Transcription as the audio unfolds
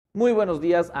Muy buenos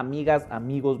días, amigas,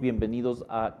 amigos, bienvenidos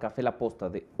a Café La Posta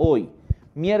de hoy,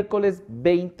 miércoles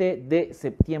 20 de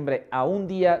septiembre, a un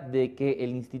día de que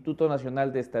el Instituto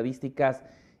Nacional de Estadísticas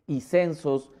y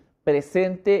Censos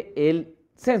presente el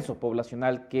censo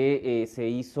poblacional que se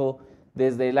hizo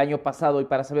desde el año pasado y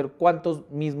para saber cuántos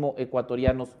mismo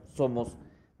ecuatorianos somos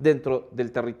dentro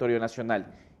del territorio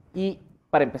nacional. Y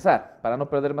para empezar, para no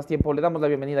perder más tiempo, le damos la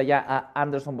bienvenida ya a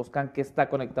Anderson Boscan, que está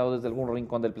conectado desde algún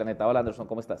rincón del planeta. Hola Anderson,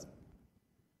 ¿cómo estás?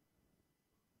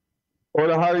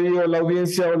 Hola Javi, hola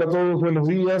audiencia, hola a todos, buenos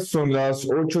días. Son las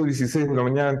 8:16 de la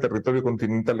mañana en territorio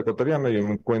continental ecuatoriano. Yo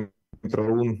me encuentro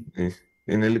aún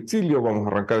en el exilio. Vamos a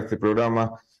arrancar este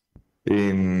programa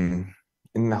en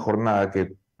una jornada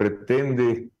que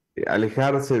pretende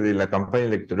alejarse de la campaña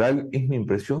electoral. Es mi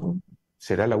impresión,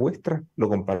 será la vuestra, lo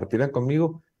compartirán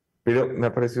conmigo, pero me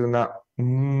ha parecido una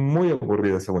muy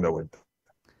aburrida segunda vuelta.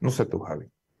 No sé tú, Javi.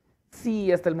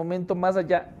 Sí, hasta el momento, más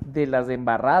allá de las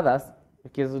embarradas,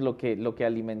 que eso es lo que ha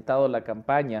alimentado la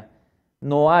campaña,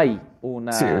 no hay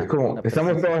Sí, es como, una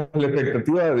estamos precisa. todos en la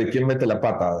expectativa de quién mete la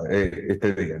pata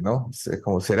este día, ¿no? Es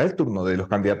como, ¿será el turno de los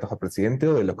candidatos a presidente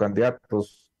o de los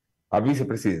candidatos a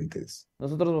vicepresidentes?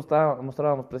 Nosotros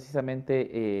mostrábamos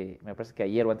precisamente, me parece que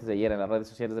ayer o antes de ayer en las redes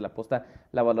sociales de la posta,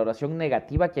 la valoración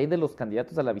negativa que hay de los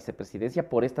candidatos a la vicepresidencia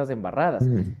por estas embarradas.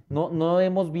 Mm. No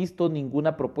hemos visto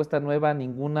ninguna propuesta nueva,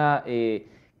 ninguna...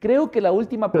 creo que la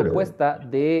última Pero, propuesta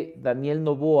de Daniel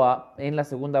Noboa en la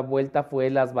segunda vuelta fue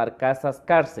las barcazas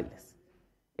cárceles.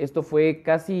 Esto fue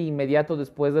casi inmediato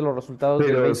después de los resultados del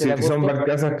pero 20 de si son agosto.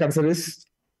 barcazas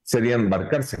cárceles, serían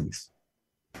barcárceles,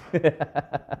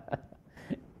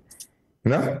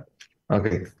 ¿no? Ok,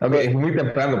 ok, es muy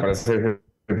temprano para hacer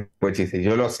ese tipo de chistes.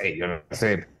 Yo lo sé,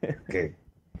 que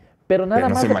Pero ustedes nada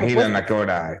no se más de imaginan a qué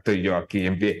propuestas. hora estoy yo aquí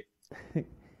en pie.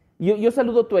 Yo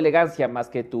saludo tu elegancia más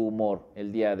que tu humor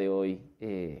el día de hoy.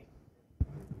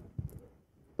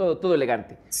 Todo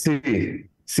elegante. Sí,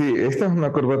 sí, esta es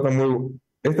una corbata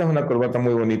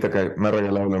muy bonita que me ha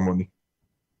regalado la Moni.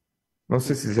 No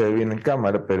sé si se ve bien en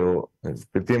cámara, pero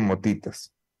tiene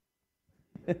motitas.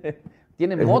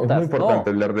 Tiene Es muy motas,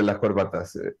 importante no. hablar de las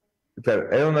corbatas.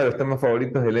 Claro, era uno de los temas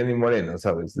favoritos de Lenny Moreno,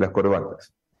 ¿sabes? Las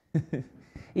corbatas.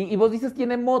 Y vos dices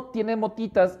tiene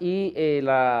motitas y el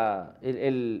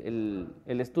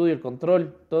estudio, el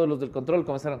control, todos los del control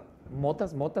comenzaron.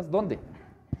 ¿Motas, motas? ¿Dónde?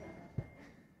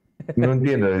 No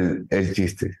entiendo el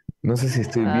chiste. No sé si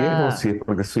estoy viejo, Ah, si es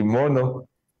porque soy mono.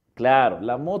 claro,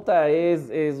 la mota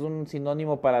es un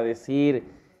sinónimo para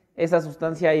decir esa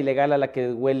sustancia ilegal a la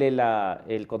que huele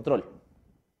el control.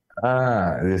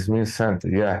 Ah, Dios mío santo,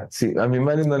 ya. Sí, a mi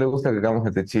madre no le gusta que hagamos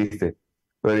este chiste,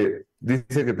 pero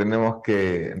dice que tenemos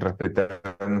que respetar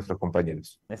a nuestros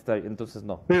compañeros. Entonces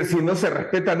no. Pero si no se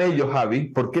respetan ellos, Javi,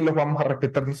 ¿por qué los vamos a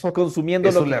respetar nosotros? Consumiendo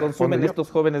lo Eso que le respondo consumen yo. estos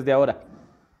jóvenes de ahora.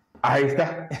 Ahí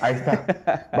está, ahí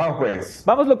está. Vamos pues.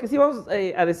 Vamos, lo que sí vamos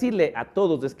a decirle a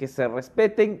todos es que se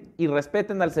respeten y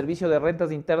respeten al servicio de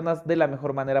rentas internas de la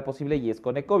mejor manera posible y es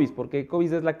con Ecovis, porque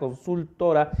Ecovis es la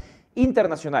consultora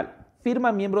internacional.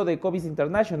 Firma miembro de Ecovis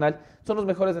International, son los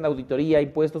mejores en auditoría,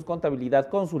 impuestos, contabilidad,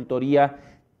 consultoría,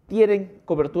 tienen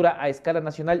cobertura a escala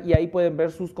nacional y ahí pueden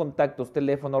ver sus contactos,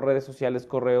 teléfono, redes sociales,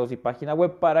 correos y página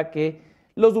web para que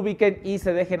los ubiquen y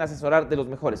se dejen asesorar de los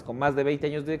mejores. Con más de 20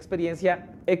 años de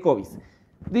experiencia, Ecovis.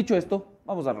 Dicho esto,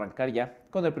 vamos a arrancar ya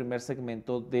con el primer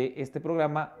segmento de este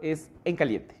programa, es En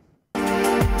Caliente.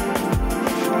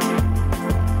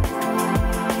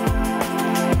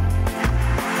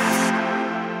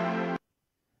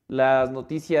 Las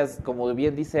noticias, como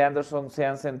bien dice Anderson, se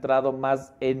han centrado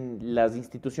más en las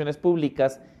instituciones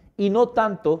públicas y no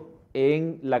tanto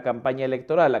en la campaña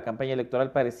electoral. La campaña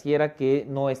electoral pareciera que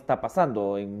no está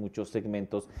pasando en muchos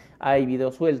segmentos. Hay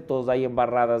videos sueltos, hay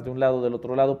embarradas de un lado, del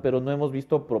otro lado, pero no hemos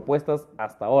visto propuestas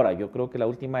hasta ahora. Yo creo que la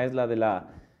última es la de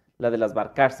las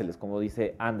barcárceles, como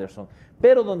dice Anderson.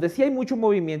 Pero donde sí hay mucho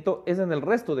movimiento es en el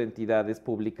resto de entidades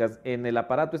públicas, en el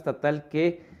aparato estatal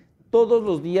que todos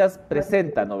los días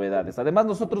presenta novedades. Además,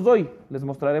 nosotros hoy les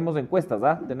mostraremos encuestas,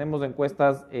 ¿ah? Tenemos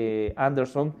encuestas,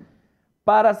 Anderson,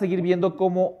 para seguir viendo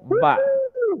cómo va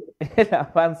el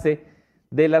avance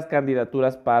de las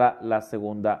candidaturas para la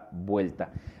segunda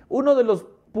vuelta. Uno de los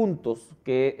puntos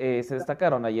que se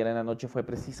destacaron ayer en la noche fue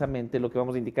precisamente lo que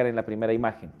vamos a indicar en la primera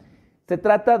imagen. Se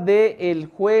trata del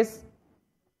juez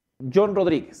John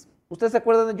Rodríguez. ¿Ustedes se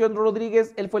acuerdan de John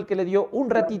Rodríguez? Él fue el que le dio un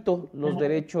ratito los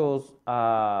derechos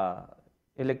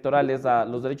electorales, a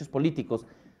los derechos políticos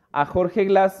a Jorge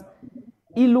Glass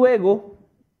y luego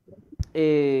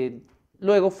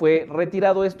fue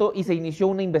retirado esto y se inició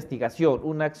una investigación,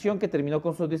 una acción que terminó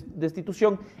con su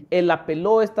destitución. Él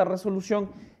apeló esta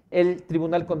resolución el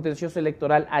Tribunal Contencioso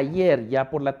Electoral ayer, ya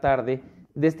por la tarde,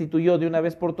 destituyó de una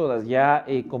vez por todas, ya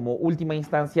como última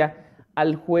instancia,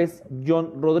 al juez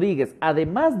John Rodríguez.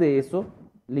 Además de eso,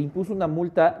 le impuso una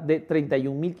multa de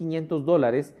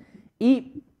 $31,500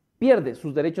 y pierde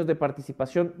sus derechos de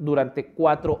participación durante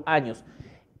 4 años.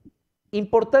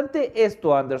 Importante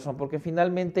esto, Anderson, porque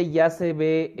finalmente ya se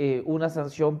ve una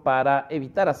sanción para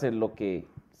evitar hacer lo que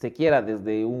se quiera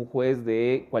desde un juez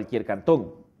de cualquier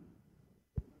cantón.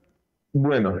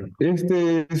 Bueno,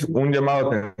 este es un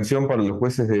llamado de atención para los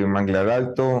jueces de Manglar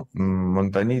Alto,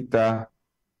 Montañita,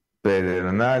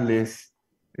 Pedernales,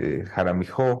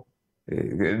 Jaramijó.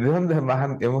 ¿De dónde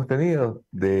más hemos tenido?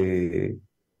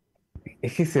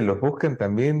 Es que se los buscan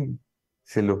también,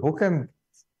 se los buscan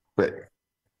pues,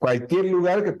 cualquier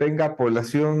lugar que tenga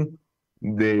población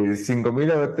de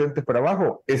 5.000 habitantes para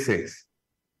abajo,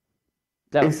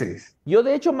 Claro, ese es. yo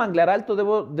de hecho Manglar Alto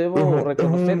debo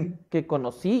reconocer que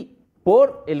conocí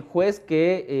por el juez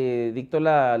que dictó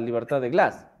la libertad de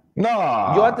Glass.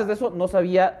 Yo antes de No, eso no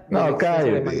sabía de la no, existencia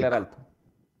de cállate. Manglar Alto.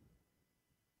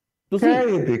 Tú sí,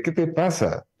 Cállate, ¿qué te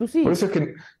pasa? tú Por sí. eso es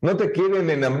que no te quieren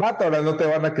en Ambato, ahora no te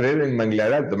van a creer en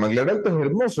Manglar Alto. Manglar Alto es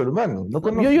hermoso, hermano, ¿no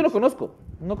Yo no conoces?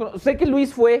 conozco, sé que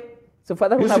Luis se fue a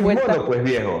dar Yo una soy mono, vuelta. pues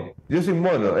viejo. Yo soy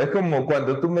mono. Es como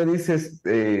cuando tú me dices,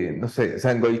 no sé,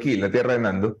 Sangolquí, la tierra de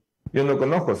Nando. Yo no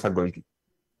conozco Sangolquí.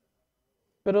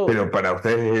 Pero, Pero para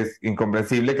ustedes es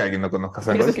incomprensible que alguien no conozca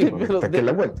Sangolquí, porque pero está aquí a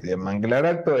la vuelta. Y en Manglar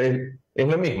Alto es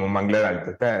lo mismo, Manglar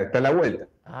Alto, está a la vuelta.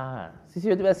 sí,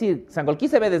 yo te iba a decir, Sangolquí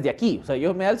se ve desde aquí. O sea,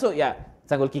 yo me alzo, ya,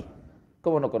 Sangolquí.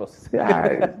 ¿Cómo no conoces?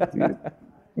 Ay, sí.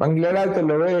 Manglar Alto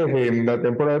lo ves en la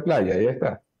temporada de playa, ya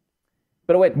está.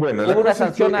 Pero bueno, Bueno, hubo la una cosa es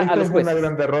sanción que a esta los es una jueces.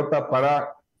 gran derrota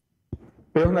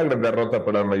pero es una gran derrota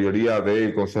para la mayoría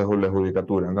del Consejo de la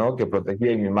Judicatura, ¿no? Que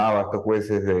protegía y mimaba a estos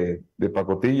jueces de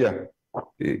pacotilla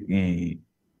y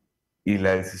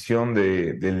la decisión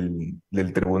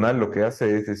del tribunal lo que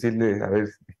hace es decirles, a ver,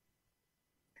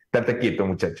 estate quieto,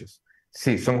 muchachos.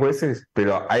 Sí, son jueces,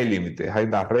 pero hay límites, hay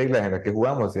unas reglas en las que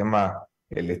jugamos, se llama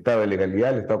el Estado de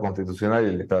legalidad, el Estado constitucional y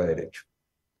el Estado de derecho.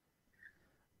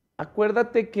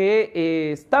 Acuérdate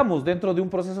que estamos dentro de un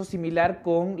proceso similar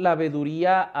con la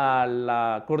veeduría a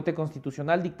la Corte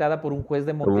Constitucional dictada por un juez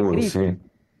de Montecristi. Sí.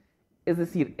 Es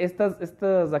decir,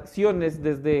 estas acciones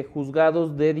desde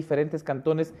juzgados de diferentes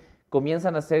cantones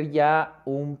comienzan a ser ya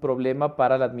un problema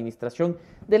para la administración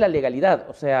de la legalidad.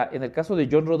 O sea, en el caso de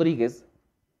John Rodríguez,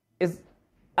 es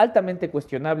altamente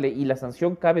cuestionable y la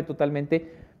sanción cabe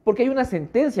totalmente porque hay una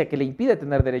sentencia que le impide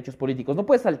tener derechos políticos. No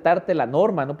puedes saltarte la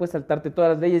norma, no puedes saltarte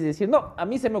todas las leyes y decir, no, a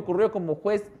mí se me ocurrió como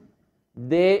juez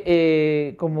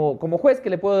como juez que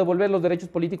le puedo devolver los derechos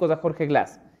políticos a Jorge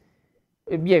Glass.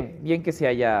 Bien que se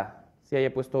haya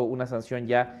puesto una sanción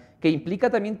ya que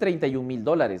implica también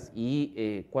 $31,000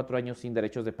 y 4 años sin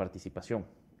derechos de participación.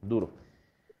 Duro.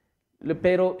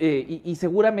 Pero, y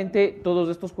seguramente todos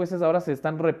estos jueces ahora se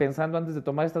están repensando antes de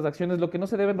tomar estas acciones. Lo que no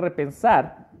se deben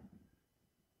repensar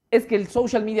es que el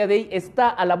Social Media Day está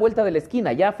a la vuelta de la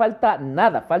esquina. Ya falta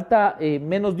nada, falta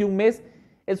menos de un mes.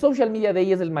 El Social Media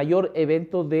Day es el mayor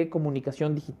evento de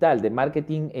comunicación digital, de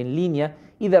marketing en línea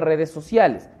y de redes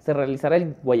sociales. Se realizará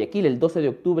en Guayaquil el 12 de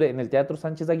octubre en el Teatro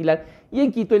Sánchez Aguilar y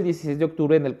en Quito el 16 de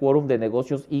octubre en el Quórum de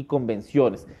Negocios y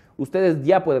Convenciones. Ustedes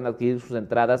ya pueden adquirir sus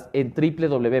entradas en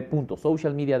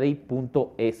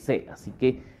www.socialmediaday.es. Así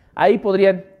que ahí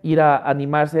podrían ir a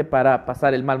animarse para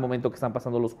pasar el mal momento que están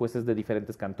pasando los jueces de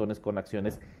diferentes cantones con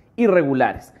acciones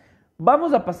irregulares.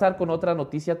 Vamos a pasar con otra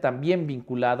noticia también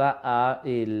vinculada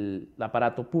al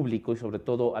aparato público y sobre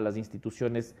todo a las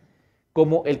instituciones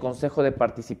como el Consejo de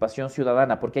Participación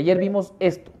Ciudadana, porque ayer vimos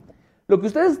esto. Lo que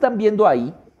ustedes están viendo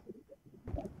ahí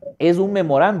es un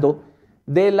memorando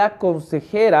de la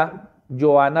consejera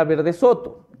Joana Verde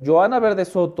Soto. Joana Verde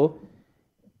Soto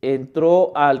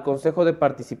entró al Consejo de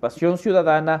Participación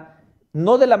Ciudadana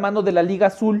no de la mano de la Liga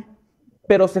Azul,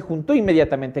 pero se juntó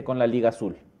inmediatamente con la Liga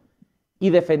Azul y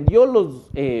defendió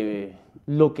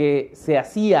lo que se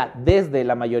hacía desde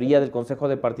la mayoría del Consejo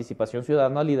de Participación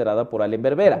Ciudadana liderada por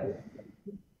Alembert Vera.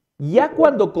 Ya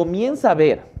cuando comienza a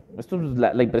ver, esto es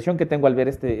la impresión que tengo al ver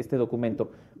este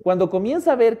documento, cuando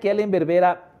comienza a ver que Alembert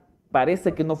Vera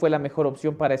parece que no fue la mejor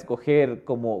opción para escoger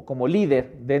como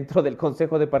líder dentro del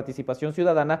Consejo de Participación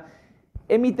Ciudadana,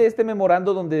 emite este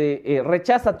memorando donde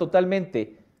rechaza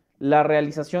totalmente la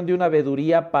realización de una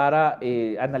veeduría para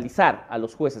analizar a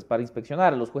los jueces, para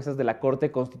inspeccionar a los jueces de la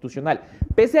Corte Constitucional,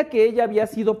 pese a que ella había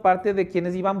sido parte de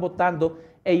quienes iban votando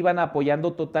e iban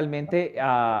apoyando totalmente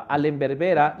a Alembert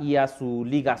Vera y a su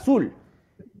Liga Azul.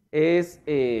 Es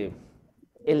el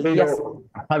día... Pero,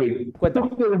 Javi, tú Cuéntame.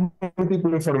 eres un tipo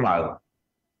informado.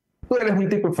 Tú eres un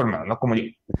tipo informado, no como yo.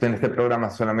 Estoy en este programa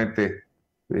solamente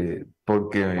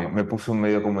porque me puso un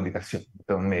medio de comunicación. No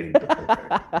tengo mérito por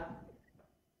estar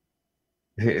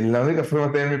aquí. La única forma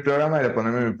de tener mi programa era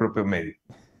ponerme mi propio medio.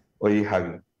 Oye,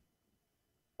 Javi,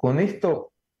 con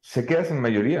esto se queda sin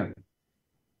mayoría.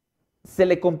 Se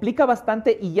le complica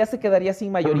bastante y ya se quedaría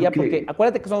sin mayoría porque Porque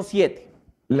acuérdate que son 7.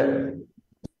 la,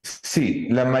 sí,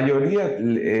 la mayoría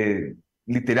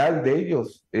literal de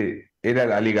ellos era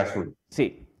la Liga Azul.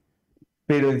 Sí.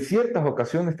 Pero en ciertas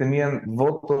ocasiones tenían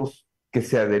votos que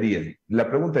se adherían. La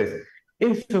pregunta es,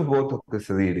 ¿esos votos que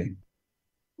se adhieren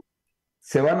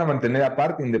se van a mantener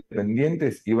aparte,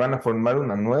 independientes, y van a formar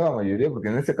una nueva mayoría? Porque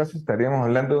en este caso estaríamos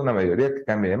hablando de una mayoría que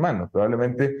cambie de manos,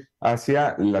 probablemente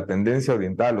hacia la tendencia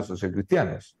orientada a los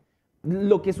sociocristianos.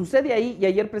 Lo que sucede ahí, y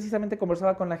ayer precisamente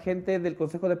conversaba con la gente del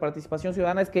Consejo de Participación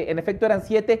Ciudadana, es que en efecto eran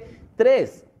 7,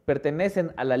 3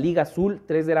 pertenecen a la Liga Azul,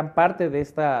 3 eran parte de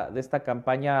esta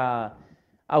campaña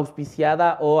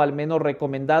auspiciada o al menos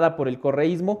recomendada por el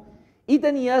correísmo, y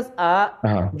tenías a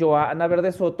Ajá. Joana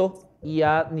Verde Soto y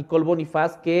a Nicole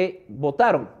Bonifaz que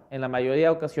votaron en la mayoría de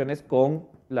ocasiones con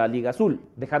la Liga Azul,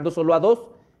 dejando solo a 2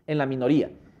 en la minoría.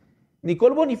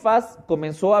 Nicole Bonifaz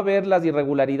comenzó a ver las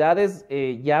irregularidades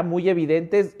ya muy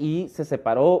evidentes y se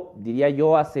separó, diría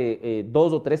yo, hace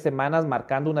 2 o 3 semanas,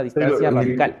 marcando una Pero distancia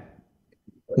radical.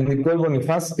 Nicole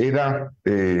Bonifaz era,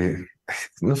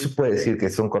 no se puede decir que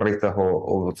son correctas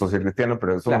o sociocristianos,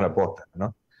 pero son una Claro. posta,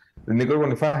 ¿no? Nicole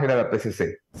Bonifaz era la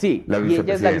PCC, Sí, la y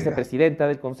ella es la vicepresidenta. vicepresidenta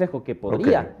del Consejo, que Ok,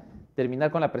 podría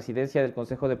terminar con la presidencia del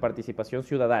Consejo de Participación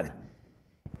Ciudadana.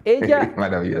 Ella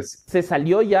maravilloso. se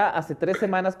salió ya hace 3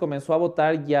 semanas, comenzó a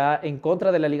votar ya en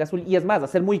contra de la Liga Azul y es más, a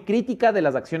ser muy crítica de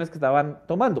las acciones que estaban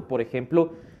tomando. Por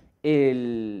ejemplo,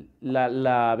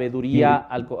 la veeduría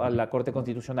Y, a la Corte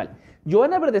Constitucional.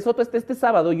 Joana Verde Soto, este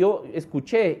sábado yo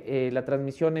escuché la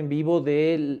transmisión en vivo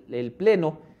del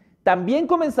Pleno. También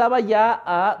comenzaba ya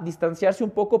a distanciarse un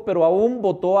poco, pero aún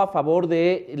votó a favor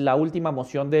de la última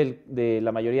moción de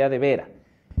la mayoría de Vera.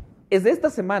 Es de esta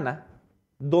semana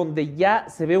donde ya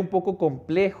se ve un poco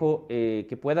complejo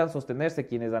que puedan sostenerse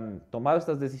quienes han tomado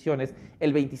estas decisiones.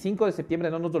 El 25 de septiembre,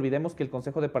 no nos olvidemos que el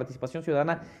Consejo de Participación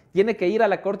Ciudadana tiene que ir a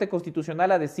la Corte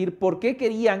Constitucional a decir por qué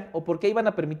querían o por qué iban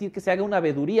a permitir que se haga una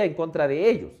veeduría en contra de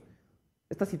ellos.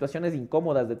 Estas situaciones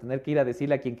incómodas de tener que ir a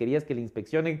decirle a quien querías que le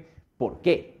inspeccionen por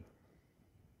qué.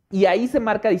 Y ahí se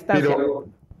marca distancia. pero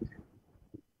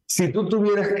si tú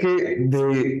tuvieras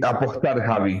que apostar,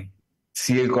 Javi,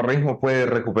 si el correísmo puede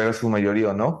recuperar su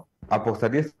mayoría o no,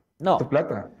 ¿apostarías tu No,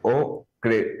 plata? ¿O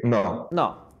no,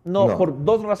 no, no? por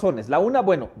 2 razones. La una,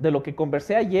 bueno, de lo que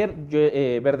conversé ayer,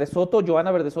 Verde Soto,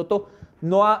 Joana Verde Soto,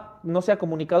 no se ha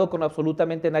comunicado con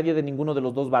absolutamente nadie de ninguno de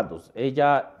los dos bandos.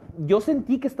 Yo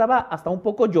sentí que estaba hasta un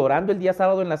poco llorando el día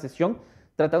sábado en la sesión,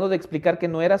 tratando de explicar que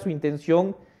no era su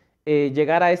intención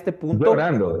llegar a este punto.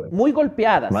 Llorando. Muy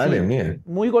golpeada, Madre sí, mía.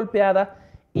 muy golpeada.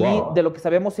 Y de Wow. lo que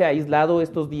sabemos se ha aislado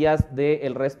estos días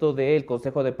del resto del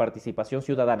Consejo de Participación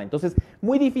Ciudadana. Entonces,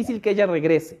 muy difícil que ella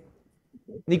regrese.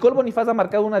 Nicole Bonifaz ha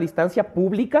marcado una distancia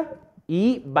pública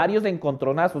y varios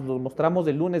encontronazos, los mostramos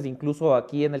el lunes incluso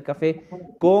aquí en el café,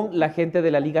 con la gente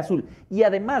de la Liga Azul. Y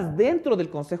además, dentro del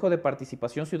Consejo de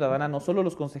Participación Ciudadana, no solo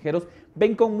los consejeros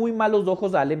ven con muy malos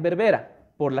ojos a Alembert Vera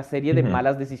por la serie de Ujú.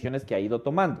 malas decisiones que ha ido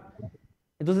tomando.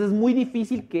 Entonces es muy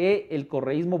difícil que el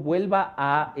correísmo vuelva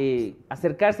a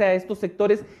acercarse a estos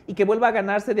sectores y que vuelva a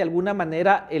ganarse de alguna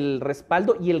manera el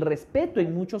respaldo y el respeto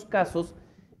en muchos casos,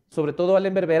 sobre todo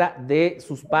Alembert Vera, de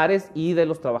sus pares y de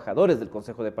los trabajadores del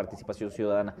Consejo de Participación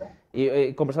Ciudadana.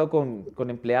 He conversado con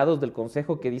empleados del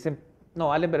Consejo que dicen,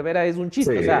 no, Alembert Vera es un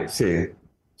chiste, o Sí, sea, sí,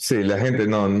 sí, la gente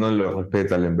no lo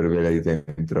respeta al enverver ahí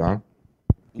dentro, ¿ah?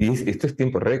 Y esto es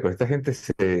tiempo récord. Esta gente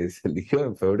se eligió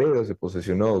en febrero, se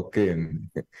posesionó ¿qué?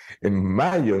 En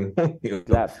mayo, en junio,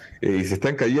 claro. y se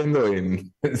están cayendo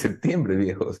en septiembre,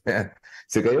 viejo. O sea,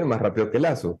 se cayeron más rápido que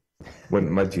Lazo.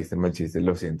 Bueno, mal chiste,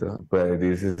 lo siento. Puede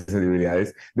decirse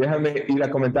sensibilidades. Déjame ir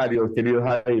a comentarios, queridos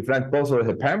Javi. Frank Pozo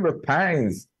desde Pembroke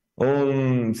Pines.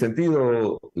 Un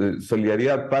sentido de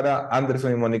solidaridad para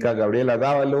Anderson y Mónica Gabriela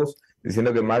Dávalos,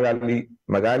 diciendo que Magali,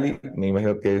 me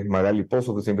imagino que es Magali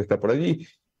Pozo, que siempre está por allí,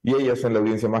 y ellas son la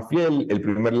audiencia más fiel. El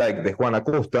primer like de Juan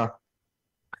Acosta.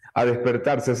 A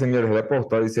despertarse, señores de la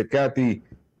posta, dice Katy.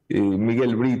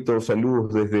 Miguel Brito,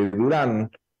 saludos desde Durán.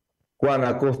 Juan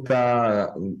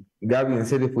Acosta, Gaby, ¿en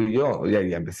serio fui yo? Ya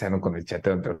empezaron con el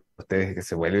chateo entre ustedes que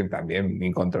se vuelven también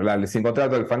incontrolables. Sin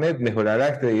contrato al Fanet, ¿mejorará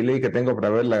este delay que tengo para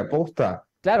ver la posta?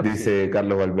 Claro que sí. Dice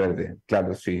Carlos Valverde.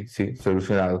 Claro, sí, sí,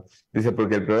 solucionado. Dice,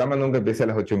 porque el programa nunca empieza a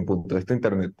las 8 en punto. Esto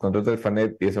internet, contrato al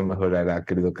Fanet y eso mejorará,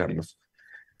 querido Carlos.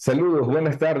 Saludos,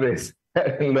 buenas tardes.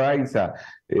 Loaiza,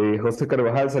 José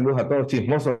Carvajal, saludos a todos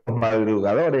chismosos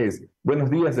madrugadores. Buenos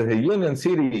días desde Union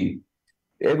City.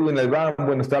 Edwin Albán,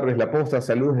 buenas tardes, La Posta,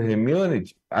 saludos desde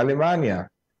Múnich, Alemania.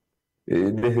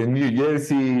 Desde New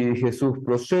Jersey, Jesús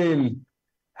Procel,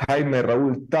 Jaime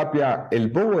Raúl Tapia,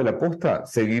 el bobo de La Posta,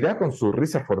 ¿seguirá con su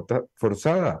risa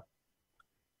forzada?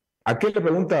 Aquí la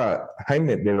pregunta,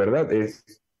 Jaime, de verdad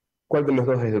es, ¿cuál de los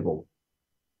dos es el bobo?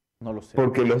 No lo sé.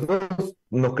 Porque los dos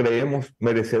nos creemos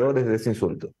merecedores de ese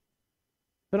insulto.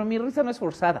 Pero mi risa no es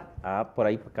forzada. Ah, por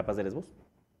ahí capaz eres vos.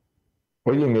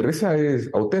 Oye, mi risa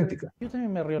es auténtica. Yo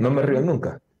también me río. No me río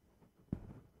nunca.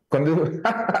 Cuando eso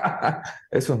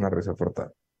es una risa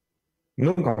forzada.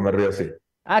 Nunca me río así.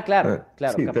 Ah, claro,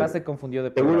 claro. Sí, Capaz se confundió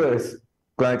de seguro programa. es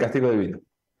con el castigo divino.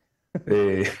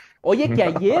 Oye, que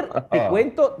ayer, te Ah.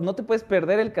 cuento, no te puedes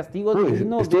perder el castigo Uy,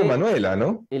 divino estuvo de Manuela,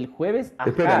 ¿no? el jueves.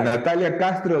 Espera, Ajá. Natalia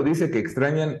Castro dice que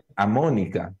extrañan a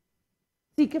Mónica.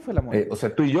 Sí, ¿qué fue la muerte? O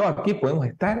sea, tú y yo aquí podemos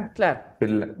estar, Claro.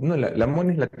 pero no, la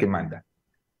Moni es la que manda.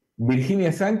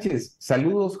 Virginia Sánchez,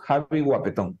 saludos, Javi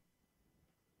Guapetón.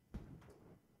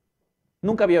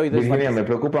 Nunca había oído eso Virginia, antes. me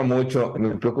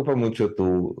preocupa mucho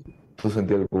tu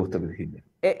sentido del gusto, Virginia.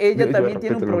 Ella Yo también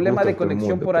tiene un respeto los problema de gustos de todo el conexión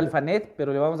mundo, por pero- Alphanet,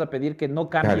 pero le vamos a pedir que no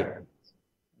cambie. Claro,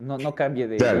 No cambie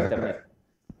de claro. internet.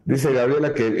 Dice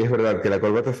Gabriela que es verdad que la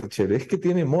corbata está chévere. Es que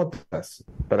tiene motas,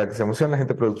 para que se emocione la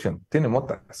gente de producción. Tiene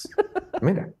motas.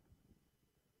 Mira,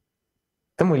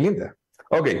 está muy linda.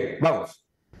 Ok, vamos.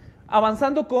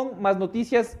 Avanzando con más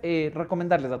noticias,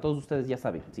 recomendarles a todos ustedes, ya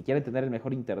saben, si quieren tener el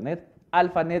mejor internet,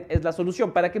 AlphaNet es la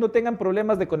solución para que no tengan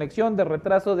problemas de conexión, de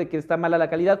retraso, de que está mala la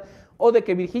calidad o de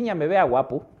que Virginia me vea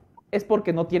guapo. Es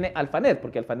porque no tiene AlphaNet,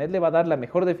 porque AlphaNet le va a dar la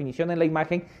mejor definición en la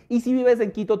imagen y si vives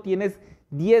en Quito tienes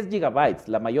 10 gigabytes,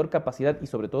 la mayor capacidad y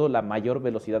sobre todo la mayor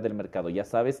velocidad del mercado. Ya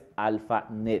sabes,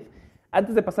 AlphaNet.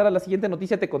 Antes de pasar a la siguiente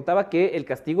noticia, te contaba que el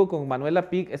castigo con Manuela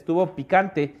Pic estuvo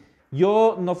picante.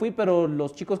 Yo no fui, pero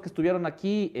los chicos que estuvieron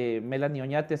aquí, Melanie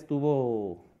Oñate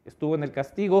estuvo en el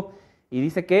castigo y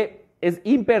dice que es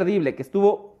imperdible, que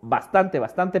estuvo bastante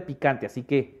picante, así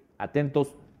que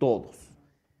atentos todos.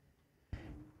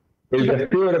 El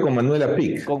castigo era con Manuela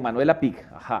Pic. Con Manuela Pic,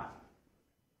 ajá.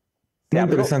 Muy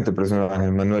interesante personaje,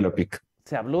 Manuela Pic.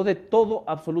 Se habló de todo,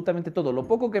 absolutamente todo. Lo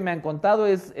poco que me han contado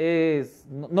es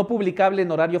no publicable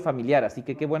en horario familiar, así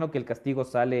que qué bueno que el castigo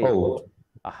sale. Oh,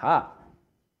 Ajá.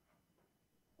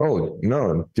 oh,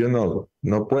 no, yo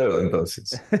no puedo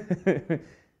entonces.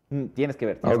 Tienes que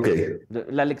ver. Ok.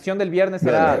 La lección del viernes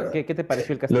será, ¿qué te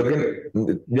pareció el castigo?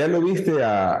 ¿Ya lo viste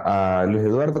a Luis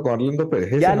Eduardo con Orlando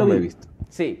Pérez? Ya Ese lo no me he vi. visto.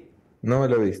 Sí, No me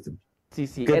lo he visto.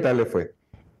 sí. ¿Qué tal le fue?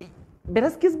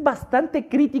 Verás que es bastante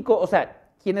crítico, o sea,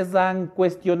 quienes han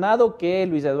cuestionado que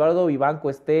Luis Eduardo Vivanco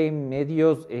esté en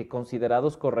medios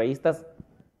considerados correístas,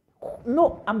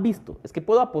 no han visto, es que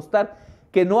puedo apostar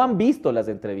que no han visto las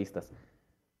entrevistas,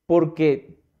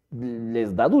 porque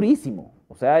les da durísimo.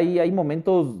 O sea, hay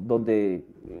momentos donde,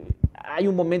 hay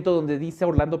un momento donde dice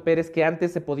Orlando Pérez que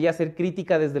antes se podía hacer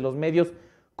crítica desde los medios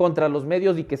contra los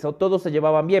medios y que todos se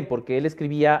llevaban bien, porque él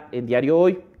escribía en Diario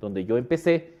Hoy, donde yo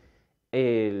empecé,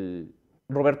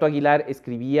 Roberto Aguilar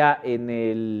escribía en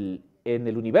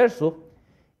el Universo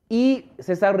y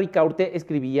César Ricaurte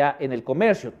escribía en El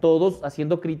Comercio, todos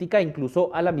haciendo crítica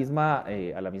incluso a la misma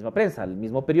prensa, al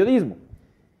mismo periodismo.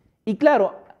 Y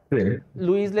claro, Sí.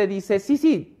 Luis le dice,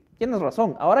 sí, tienes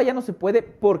razón, ahora ya no se puede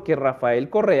porque Rafael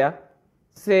Correa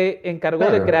se encargó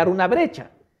de crear una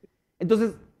brecha.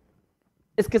 Entonces,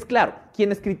 es que es claro,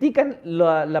 quienes critican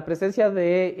la presencia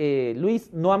de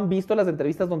Luis no han visto las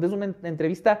entrevistas donde es una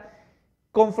entrevista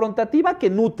confrontativa que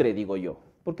nutre, digo yo,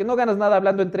 porque no ganas nada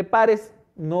hablando entre pares,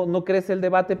 no crece el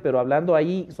debate, pero hablando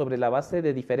ahí sobre la base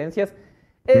de diferencias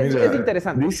es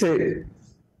interesante. Dice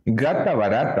Gata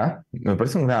Barata, me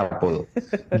parece un gran apodo.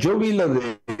 Yo vi la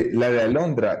de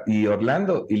Alondra y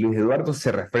Orlando y Luis Eduardo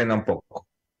se refrena un poco.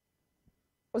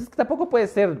 Pues es que tampoco puede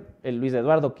ser el Luis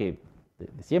Eduardo que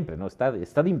de siempre, ¿no? Está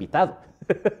de invitado.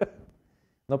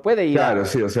 No puede ir Claro,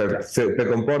 sí, o sea, te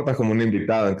comportas como un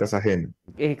invitado en casa ajena.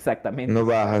 Exactamente. No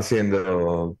vas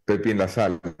haciendo pipí en la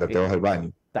sala, te vas al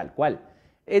baño. Tal cual.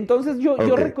 Entonces yo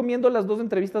Ok. recomiendo las dos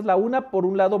entrevistas. La una, por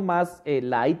un lado, más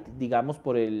light, digamos,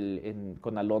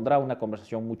 con Alondra, una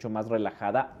conversación mucho más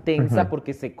relajada, tensa,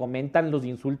 porque se comentan los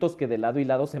insultos que de lado y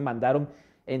lado se mandaron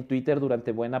en Twitter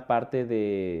durante buena parte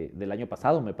del año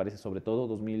pasado, me parece, sobre todo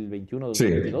 2021,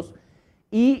 2022.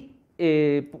 Y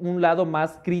un lado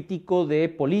más crítico de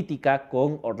política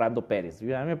con Orlando Pérez.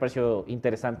 A mí me pareció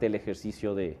interesante el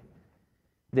ejercicio de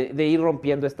ir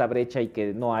rompiendo esta brecha y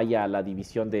que no haya la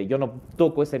división de yo no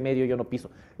toco ese medio, yo no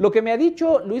piso. Lo que me ha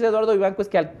dicho Luis Eduardo Vivanco es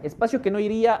que al espacio que no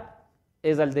iría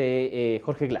es al de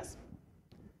Jorge Glass.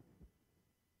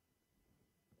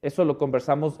 Eso lo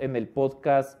conversamos en el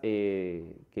podcast,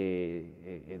 en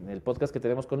el podcast que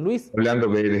tenemos con Luis. Hablando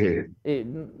de...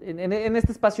 En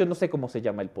este espacio no sé cómo se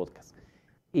llama el podcast.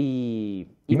 Y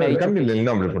me ha No, dicho cámbiale que el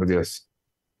nombre, por Dios.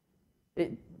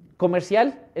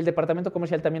 comercial, el departamento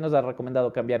comercial también nos ha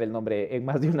recomendado cambiar el nombre en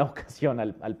más de una ocasión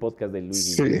al podcast de Luis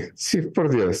y Sí, mío. sí,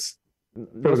 por Dios.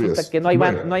 Por Resulta Dios. que no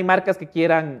Bueno, hay marcas que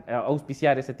quieran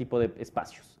auspiciar ese tipo de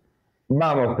espacios.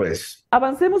 vamos pues.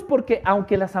 Avancemos porque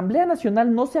aunque la Asamblea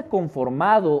Nacional no se ha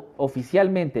conformado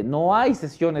oficialmente, no hay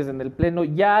sesiones en el Pleno,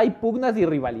 ya hay pugnas y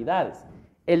rivalidades.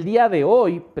 El día de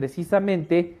hoy,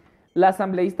 precisamente, la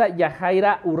asambleísta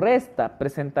Yajaira Urresta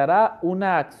presentará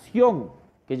una acción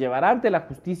que llevará ante la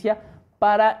justicia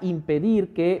para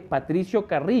impedir que Patricio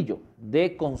Carrillo,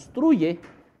 de Construye,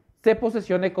 se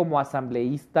posesione como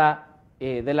asambleísta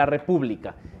de la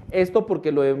República. Esto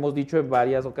porque lo hemos dicho en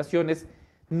varias ocasiones,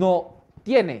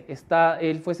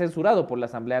 él fue censurado por la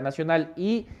Asamblea Nacional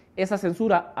y esa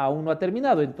censura aún no ha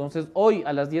terminado. Entonces, hoy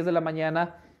a las 10 de la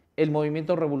mañana, el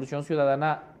Movimiento Revolución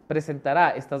Ciudadana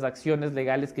presentará estas acciones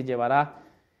legales que llevará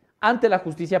ante la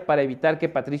justicia para evitar que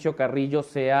Patricio Carrillo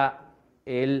sea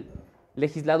el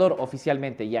legislador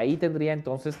oficialmente, y ahí tendría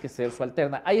entonces que ser su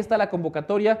alterna. Ahí está la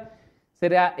convocatoria,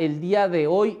 será el día de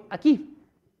hoy aquí,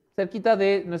 cerquita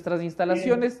de nuestras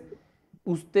instalaciones.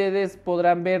 Ustedes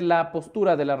podrán ver la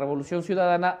postura de la Revolución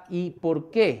Ciudadana y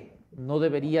por qué no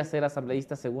debería ser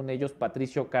asambleísta, según ellos,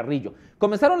 Patricio Carrillo.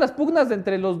 Comenzaron las pugnas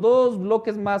entre los dos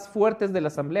bloques más fuertes de la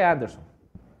Asamblea, Anderson.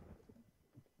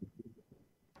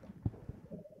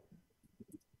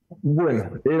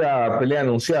 Bueno, era pelea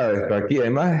anunciada esto aquí.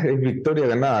 Además, es victoria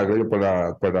ganada, creo, por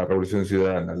la Revolución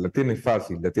Ciudadana. La tiene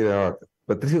fácil, la tiene abajo.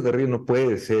 Patricio Carrillo no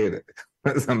puede ser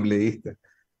asambleísta.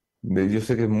 Yo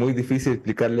sé que es muy difícil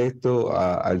explicarle esto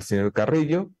al señor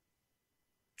Carrillo.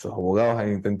 Sus abogados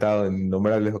han intentado en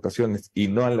innumerables ocasiones y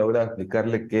no han logrado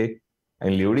explicarle que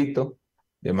hay un librito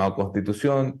llamado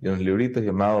Constitución y unos libritos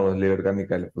llamados Ley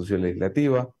Orgánica de la Función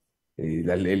Legislativa y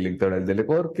la Ley Electoral del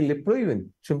Ecuador que le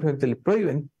prohíben, simplemente le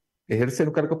prohíben ejercer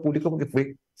un cargo público porque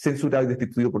fue censurado y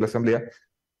destituido por la Asamblea.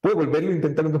 Puede volverlo a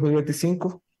intentar en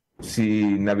 2025.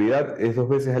 Si Navidad es 2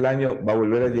 veces al año, va a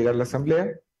volver a llegar a la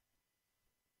Asamblea.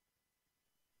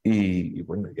 Y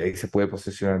bueno, y ahí se puede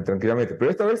posesionar tranquilamente.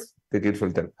 Pero esta vez te quiero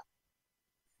soltar.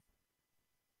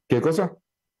 ¿Qué cosa?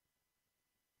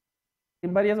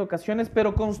 En varias ocasiones,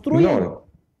 pero construyen.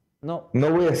 No, No. no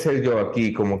voy a ser yo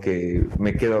aquí como que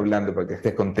me quedo hablando para que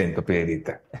estés contento,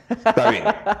 Pedrita. Está bien.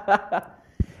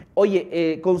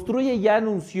 Oye, Construye ya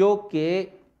anunció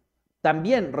que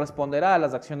también responderá a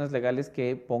las acciones legales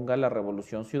que ponga la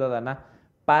Revolución Ciudadana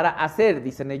para hacer,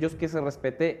 dicen ellos, que se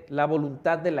respete la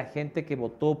voluntad de la gente que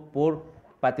votó por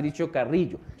Patricio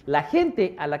Carrillo. La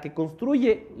gente a la que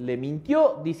Construye le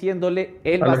mintió diciéndole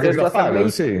él A va a la que ser su estafaron,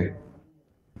 asambleísta.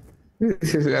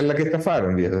 sí. A la que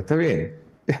estafaron, viejo, está bien.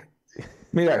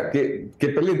 Mira, que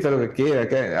peleen todo lo que quiera,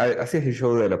 así es el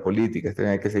show de la política,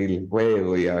 hay que seguir el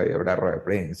juego y habrá rueda de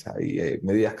prensa y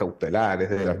medidas cautelares,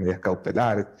 de las medidas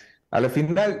cautelares. A la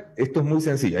final, esto es muy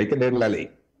sencillo, hay que leer la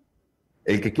ley.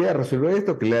 El que quiera resolver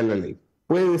esto, que lea la ley.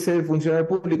 ¿Puede ser funcionario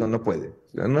público? No puede.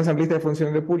 ¿Un asambleísta de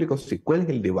funcionario público? Sí. ¿Cuál es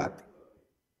el debate?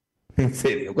 En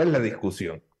serio, ¿cuál es la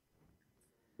discusión?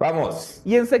 Vamos.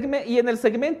 Y en el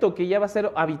segmento que ya va a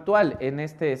ser habitual en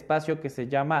este espacio que se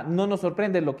llama No nos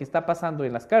sorprende lo que está pasando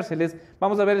en las cárceles,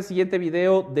 vamos a ver el siguiente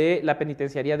video de la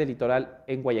penitenciaría del Litoral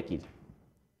en Guayaquil.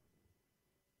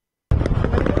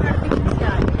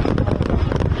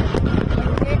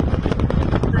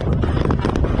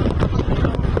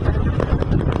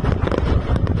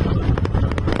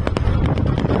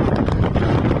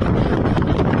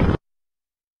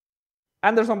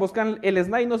 Anderson Boscan, el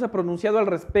SNAI no se ha pronunciado al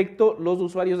respecto. Los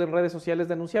usuarios en redes sociales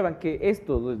denunciaban que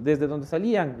esto, desde donde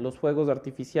salían los fuegos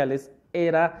artificiales,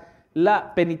 era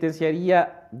la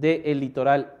penitenciaría del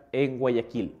Litoral en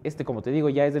Guayaquil. Como te digo,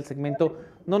 ya es el segmento.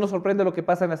 No nos sorprende lo que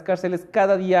pasa en las cárceles.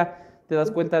 Cada día te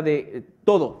das cuenta de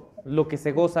todo lo que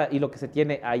se goza y lo que se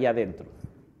tiene ahí adentro.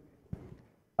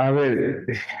 A ver,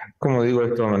 como digo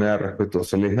esto de manera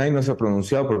respetuosa, el SNAI no se ha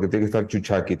pronunciado porque tiene que estar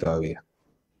Chuchaki todavía.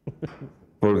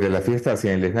 Porque la fiesta sin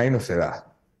el SNAI no se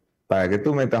da. Para que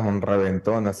tú metas un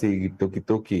reventón así, tuki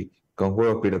tuki, con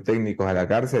juegos pirotécnicos a la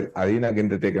cárcel, adivina quién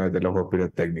te tiene que meter los juegos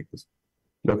pirotécnicos.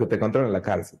 Los que te controlan la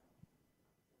cárcel.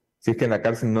 Si es que en la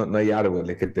cárcel no hay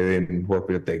árboles que te den juegos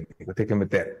pirotécnicos, tienes que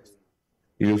meterlos.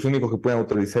 Y los únicos que pueden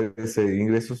autorizar ese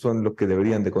ingreso son los que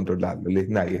deberían de controlarlo, el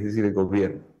SNAI, es decir, el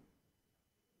gobierno.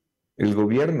 El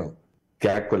gobierno que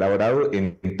ha colaborado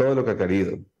en todo lo que ha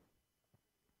querido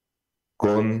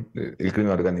con el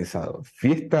crimen organizado.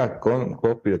 Fiesta con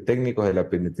juegos pirotécnicos de la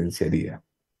penitenciaría.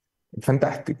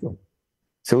 Fantástico.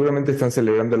 Seguramente están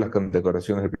celebrando las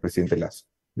condecoraciones del presidente Lazo.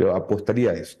 Yo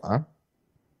apostaría a eso, ¿ah?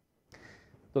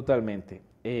 Totalmente.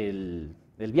 El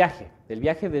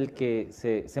viaje del que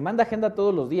se manda agenda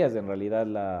todos los días, en realidad,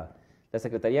 la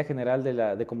Secretaría General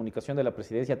de Comunicación de la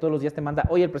Presidencia, todos los días te manda,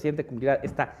 hoy el presidente cumplirá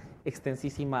esta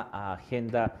extensísima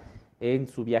agenda en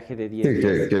su viaje de 10 Sí,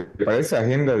 días. que para esa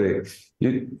agenda de... yo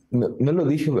no lo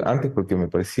dije antes porque me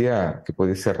parecía que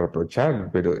podía ser reprochable,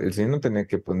 pero el señor no tenía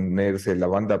que ponerse la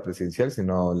banda presidencial,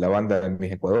 sino la banda de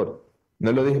Miss Ecuador.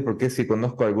 No lo dije porque sí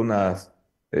conozco algunas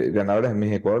ganadoras de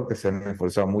Miss Ecuador que se han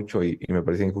esforzado mucho y me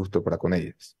parecía injusto para con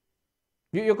ellas.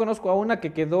 Yo conozco a una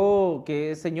que quedó,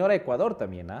 que es señora Ecuador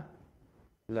también, ¿ah?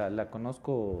 La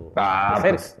conozco de Ah, cerca.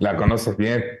 pues la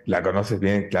conoces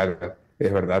bien, claro,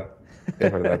 es verdad,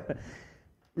 es verdad.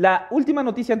 La última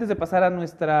noticia antes de pasar a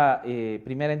nuestra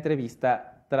primera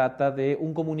entrevista trata de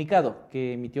un comunicado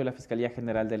que emitió la Fiscalía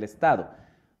General del Estado,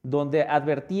 donde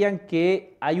advertían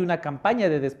que hay una campaña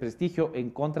de desprestigio en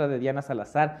contra de Diana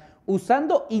Salazar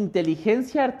usando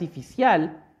inteligencia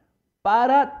artificial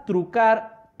para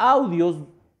trucar audios,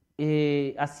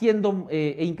 haciendo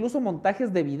e incluso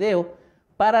montajes de video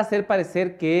para hacer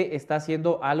parecer que está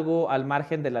haciendo algo al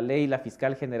margen de la ley la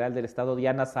fiscal general del Estado,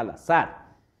 Diana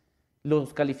Salazar.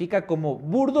 Los califica como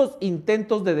burdos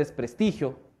intentos de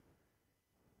desprestigio.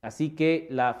 Así que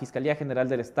la Fiscalía General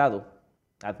del Estado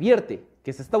advierte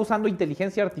que se está usando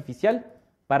inteligencia artificial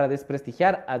para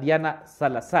desprestigiar a Diana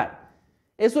Salazar.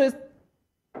 Eso es,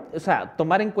 o sea,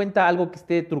 tomar en cuenta algo que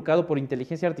esté trucado por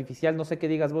inteligencia artificial, no sé qué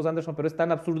digas vos, Anderson, pero es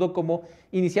tan absurdo como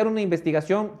iniciar una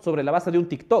investigación sobre la base de un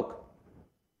TikTok.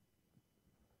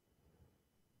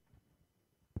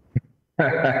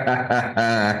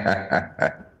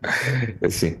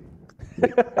 Sí.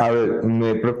 A ver,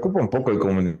 me preocupa un poco el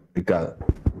comunicado.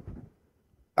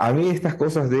 A mí estas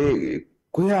cosas de,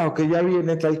 cuidado, que ya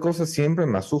viene tal cosa, siempre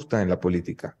me asustan en la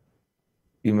política.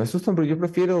 Y me asustan, pero yo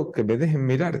prefiero que me dejen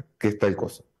mirar qué es tal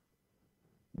cosa.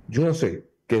 Yo no sé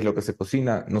qué es lo que se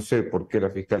cocina, no sé por qué la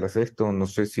fiscal hace esto, no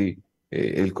sé si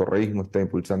el correísmo está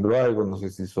impulsando algo, no sé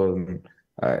si son,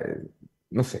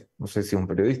 no sé si es un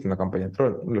periodista, una campaña de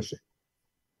troll, no lo sé.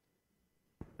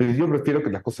 Pero yo prefiero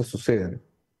que las cosas sucedan.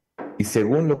 Y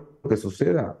según lo que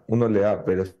suceda, uno le da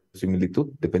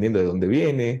verosimilitud, dependiendo de dónde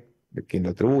viene, de quién lo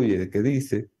atribuye, de qué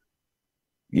dice.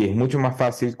 Y es mucho más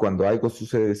fácil cuando algo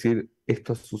sucede decir,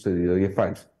 esto ha sucedido y es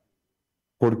falso.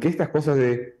 Porque estas cosas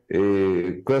de,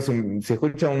 si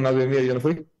escuchan un audio mío y yo no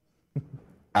fui,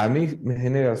 a mí me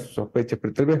genera sospechas,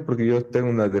 pero tal vez porque yo tengo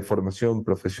una deformación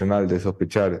profesional de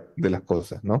sospechar de las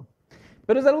cosas, ¿no?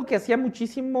 Pero es algo que hacía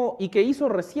muchísimo y que hizo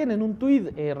recién en un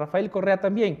tuit Rafael Correa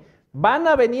también. Van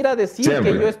a venir a decir que yo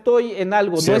Siempre, estoy en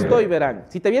algo, no estoy, siempre. verán.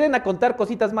 Si te vienen a contar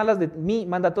cositas malas de mí,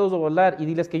 manda a todos a volar y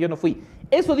diles que yo no fui.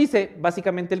 Eso dice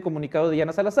básicamente el comunicado de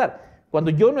Diana Salazar.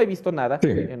 Cuando yo no he visto nada, Sí.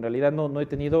 en realidad no he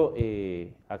tenido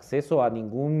acceso a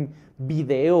ningún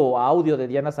video o audio de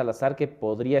Diana Salazar que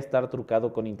podría estar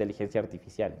trucado con inteligencia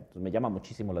artificial. Entonces me llama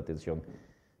muchísimo la atención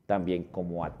también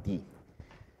como a ti.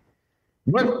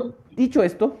 Bueno, Dicho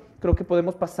esto, creo que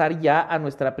podemos pasar ya a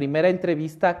nuestra primera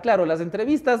entrevista. Claro, las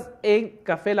entrevistas en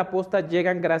Café La Posta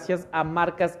llegan gracias a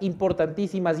marcas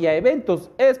importantísimas y a eventos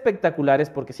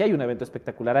espectaculares, porque si hay un evento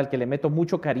espectacular al que le meto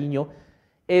mucho cariño,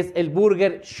 es el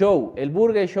Burger Show. El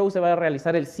Burger Show se va a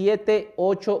realizar el 7,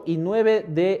 8 y 9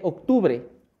 de octubre,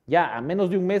 ya a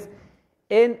menos de un mes,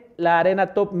 en la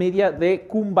Arena Top Media de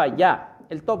Cumbayá.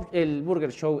 El Burger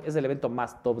Show es el evento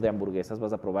más top de hamburguesas.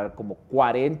 Vas a probar como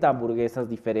 40 hamburguesas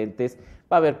diferentes.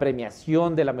 Va a haber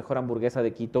premiación de la mejor hamburguesa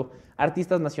de Quito.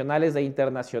 Artistas nacionales e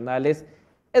internacionales.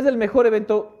 Es el mejor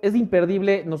evento, es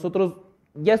imperdible. Nosotros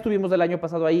ya estuvimos el año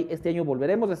pasado ahí. Este año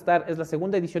volveremos a estar. Es la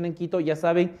segunda edición en Quito. Ya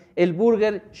saben, el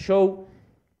Burger Show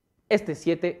este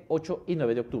 7, 8 y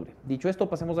 9 de octubre. Dicho esto,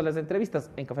 pasemos a las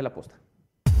entrevistas en Café La Posta.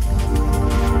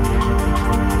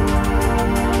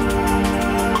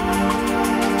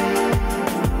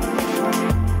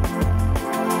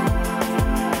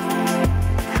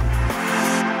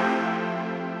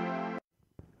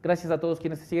 Gracias a todos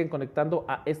quienes se siguen conectando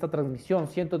a esta transmisión.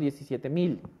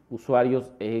 117,000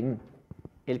 usuarios en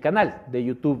el canal de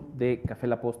YouTube de Café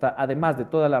La Posta, además de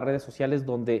todas las redes sociales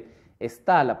donde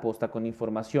está La Posta con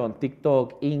información: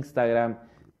 TikTok, Instagram,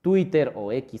 Twitter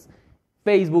o X,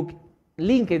 Facebook,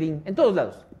 LinkedIn, en todos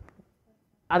lados.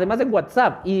 Además en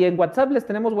WhatsApp, y en WhatsApp les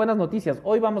tenemos buenas noticias.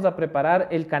 Hoy vamos a preparar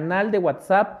el canal de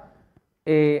WhatsApp.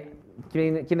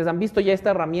 Quienes han visto ya esta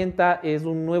herramienta, es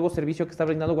un nuevo servicio que está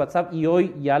brindando WhatsApp y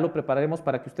hoy ya lo prepararemos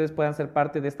para que ustedes puedan ser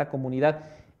parte de esta comunidad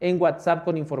en WhatsApp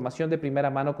con información de primera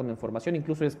mano, con información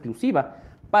incluso exclusiva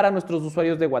para nuestros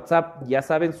usuarios de WhatsApp. Ya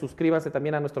saben, suscríbanse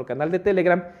también a nuestro canal de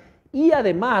Telegram y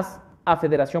además a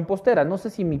Federación Postera. No sé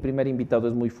si mi primer invitado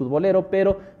es muy futbolero,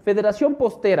 pero Federación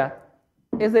Postera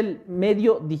es el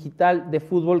medio digital de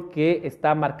fútbol que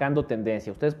está marcando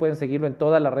tendencia. Ustedes pueden seguirlo en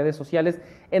todas las redes sociales,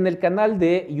 en el canal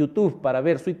de YouTube para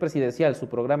ver Suite Presidencial, su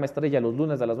programa estrella los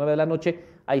lunes a las 9 de la noche.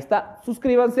 Ahí está,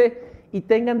 suscríbanse y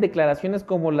tengan declaraciones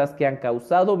como las que han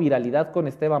causado viralidad con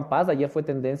Esteban Paz. Ayer fue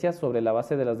tendencia sobre la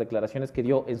base de las declaraciones que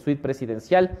dio en Suite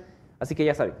Presidencial. Así que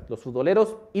ya saben, los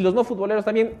futboleros y los no futboleros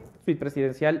también, Suite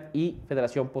Presidencial y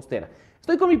Federación Postera.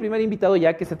 Estoy con mi primer invitado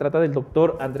ya, que se trata del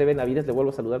doctor André Benavides. Le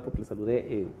vuelvo a saludar porque le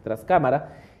saludé tras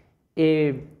cámara,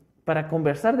 para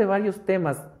conversar de varios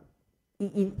temas.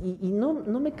 Y no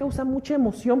me causa mucha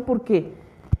emoción porque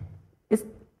es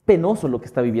penoso lo que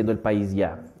está viviendo el país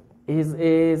ya.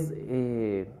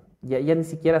 Ya ni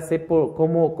siquiera sé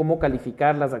cómo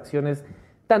calificar las acciones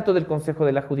tanto del Consejo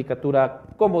de la Judicatura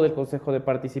como del Consejo de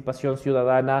Participación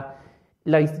Ciudadana.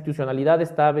 La institucionalidad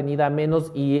está venida a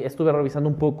menos y estuve revisando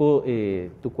un poco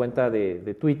tu cuenta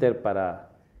de Twitter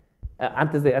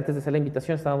antes de hacer la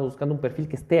invitación. Estábamos buscando un perfil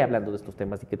que esté hablando de estos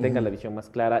temas y que tenga la visión más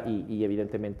clara y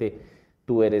evidentemente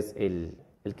tú eres el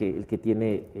que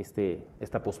tiene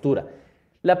esta postura.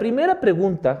 La primera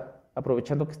pregunta,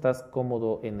 aprovechando que estás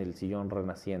cómodo en el sillón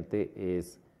renaciente,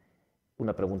 es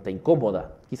una pregunta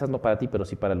incómoda, quizás no para ti, pero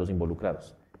sí para los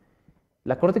involucrados.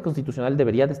 ¿La Corte Constitucional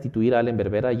debería destituir a Alembert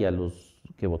Vera y a los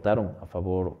que votaron a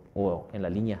favor o en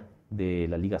la línea de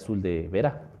la Liga Azul de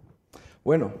Vera?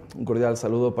 Bueno, un cordial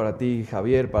saludo para ti,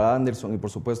 Javier, para Anderson y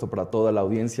por supuesto para toda la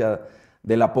audiencia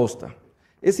de La Posta.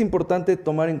 Es importante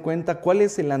tomar en cuenta cuál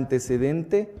es el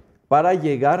antecedente para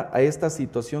llegar a esta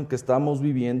situación que estamos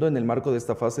viviendo en el marco de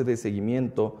esta fase de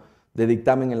seguimiento de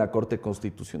dictamen en la Corte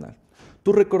Constitucional.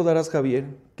 Tú recordarás, Javier,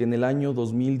 que en el año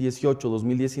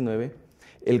 2018-2019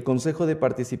 el Consejo de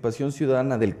Participación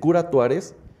Ciudadana del Cura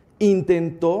Tuárez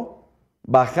intentó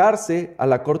bajarse a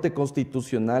la Corte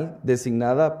Constitucional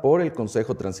designada por el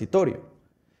Consejo Transitorio.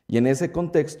 Y en ese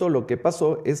contexto lo que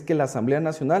pasó es que la Asamblea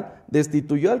Nacional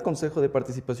destituyó al Consejo de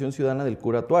Participación Ciudadana del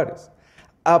Cura Tuárez.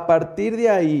 A partir de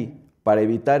ahí, para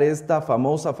evitar esta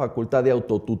famosa facultad de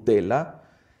autotutela,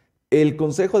 el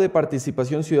Consejo de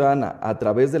Participación Ciudadana, a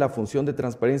través de la función de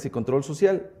transparencia y control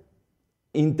social,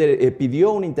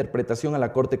 pidió una interpretación a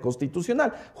la Corte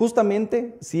Constitucional,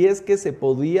 justamente si es que se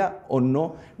podía o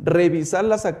no revisar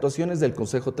las actuaciones del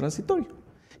Consejo Transitorio.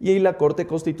 Y ahí la Corte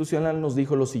Constitucional nos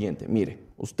dijo lo siguiente: mire,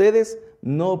 ustedes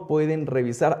no pueden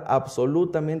revisar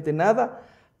absolutamente nada,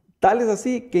 tal es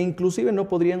así que inclusive no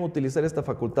podrían utilizar esta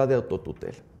facultad de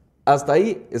autotutela. Hasta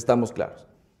ahí estamos claros.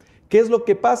 ¿Qué es lo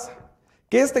que pasa?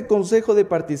 Que este Consejo de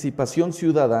Participación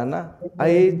Ciudadana ha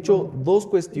hecho dos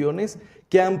cuestiones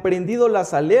que han prendido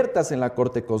las alertas en la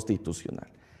Corte Constitucional.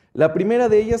 La primera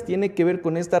de ellas tiene que ver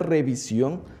con esta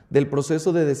revisión del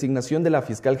proceso de designación de la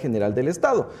Fiscal General del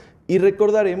Estado. Y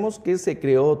recordaremos que se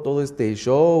creó todo este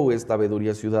show, esta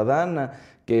veeduría ciudadana,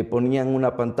 que ponían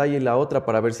una pantalla y la otra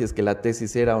para ver si es que la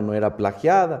tesis era o no era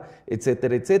plagiada,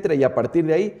 etcétera, etcétera. Y a partir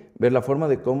de ahí, ver la forma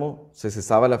de cómo se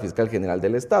cesaba la Fiscal General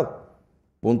del Estado.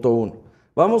 Punto 1.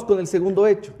 Vamos con el segundo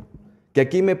hecho, que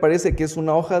aquí me parece que es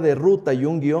una hoja de ruta y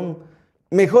un guión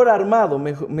mejor armado,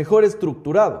 mejor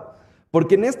estructurado.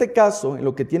 Porque en este caso, en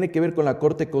lo que tiene que ver con la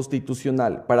Corte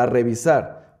Constitucional, para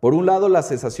revisar, por un lado, la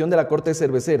cesación de la Corte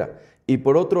Cervecera y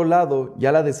por otro lado,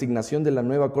 ya la designación de la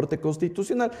nueva Corte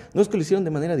Constitucional, no es que lo hicieron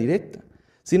de manera directa,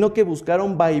 sino que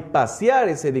buscaron bypassear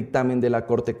ese dictamen de la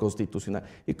Corte Constitucional.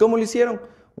 ¿Y cómo lo hicieron?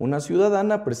 Una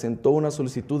ciudadana presentó una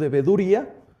solicitud de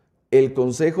veeduría, el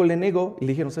Consejo le negó y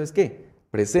le dijeron, ¿sabes qué?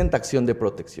 Presenta acción de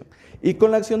protección. Y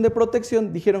con la acción de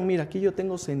protección dijeron, mira, aquí yo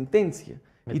tengo sentencia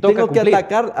y tengo que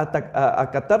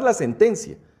acatar la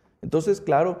sentencia. Entonces,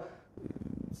 claro,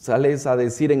 sales a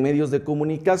decir en medios de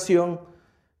comunicación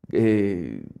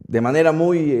de manera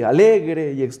muy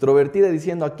alegre y extrovertida,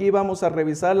 diciendo, aquí vamos a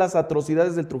revisar las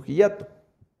atrocidades del Trujillato.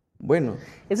 Bueno,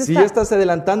 si ya estás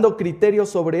adelantando criterios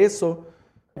sobre eso,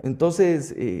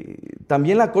 entonces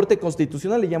también la Corte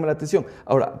Constitucional le llama la atención.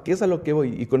 Ahora, ¿qué es a lo que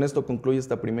voy? Y con esto concluye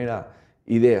esta primera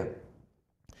idea.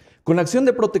 Con la acción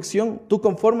de protección, tú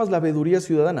conformas la veeduría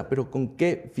ciudadana, pero ¿con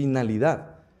qué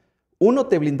finalidad? Uno,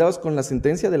 te blindabas con la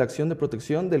sentencia de la acción de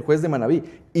protección del juez de Manabí.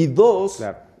 Y dos,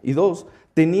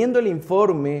 teniendo el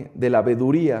informe de la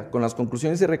veeduría con las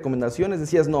conclusiones y recomendaciones,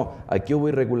 decías, no, aquí hubo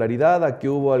irregularidad, aquí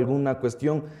hubo alguna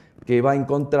cuestión que va en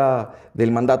contra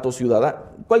del mandato ciudadano,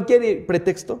 cualquier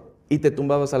pretexto, y te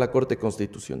tumbabas a la Corte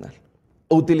Constitucional,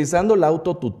 utilizando la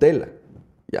autotutela.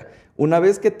 Ya. Una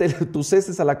vez que tú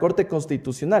ceses a la Corte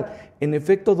Constitucional, en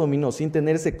efecto dominó sin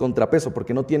tener ese contrapeso,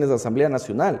 porque no tienes Asamblea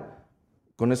Nacional.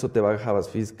 Con eso te bajabas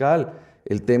fiscal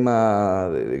el tema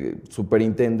de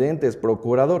superintendentes,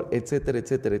 procurador, etcétera,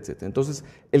 etcétera, etcétera. Entonces,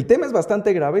 el tema es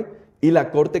bastante grave y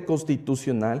la Corte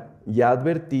Constitucional ya ha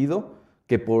advertido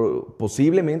que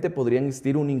posiblemente podría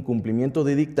existir un incumplimiento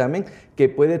de dictamen que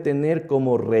puede tener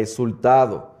como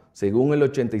resultado, según el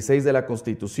 86 de la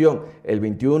Constitución, el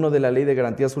 21 de la Ley de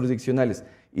Garantías Jurisdiccionales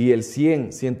y el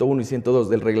 100, 101 y 102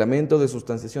 del Reglamento de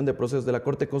Sustanciación de Procesos de la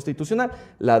Corte Constitucional,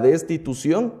 la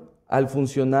destitución al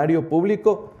funcionario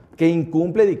público que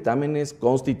incumple dictámenes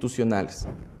constitucionales.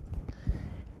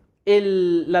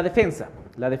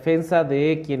 La defensa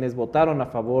de quienes votaron a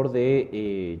favor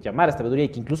de llamar a esta veeduría y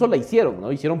que incluso la hicieron,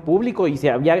 ¿no? Hicieron público y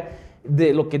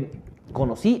de lo que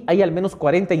conocí, hay al menos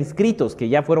 40 inscritos que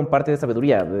ya fueron parte de esa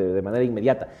veeduría de manera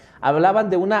inmediata. Hablaban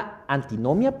de una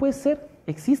antinomia, ¿puede ser?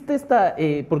 Existe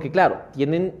porque claro,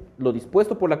 tienen lo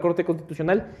dispuesto por la Corte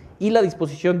Constitucional y la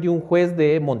disposición de un juez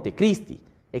de Montecristi.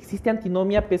 ¿Existe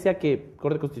antinomia pese a que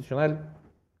Corte Constitucional,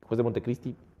 juez de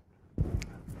Montecristi?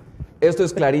 Esto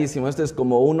es clarísimo, esto es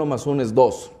como 1 más 1 es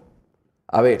 2.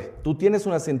 A ver, tú tienes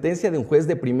una sentencia de un juez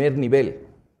de primer nivel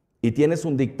y tienes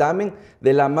un dictamen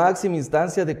de la máxima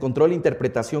instancia de control e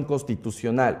interpretación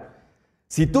constitucional.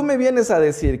 Si tú me vienes a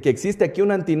decir que existe aquí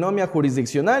una antinomia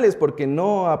jurisdiccional es porque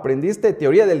no aprendiste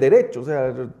teoría del derecho, o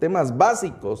sea, temas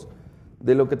básicos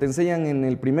de lo que te enseñan en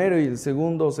el primero y el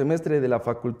segundo semestre de la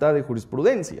Facultad de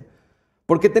Jurisprudencia.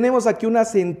 Porque tenemos aquí una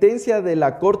sentencia de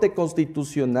la Corte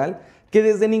Constitucional que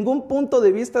desde ningún punto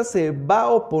de vista se va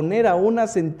a oponer a una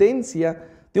sentencia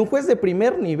de un juez de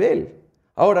primer nivel.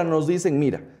 Ahora nos dicen,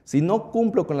 mira, si no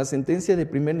cumplo con la sentencia de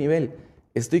primer nivel,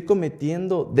 ¿estoy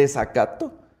cometiendo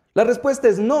desacato? La respuesta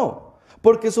es no,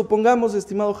 porque supongamos,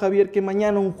 estimado Javier, que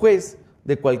mañana un juez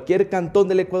de cualquier cantón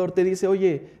del Ecuador te dice,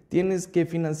 oye, tienes que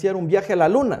financiar un viaje a la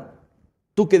luna.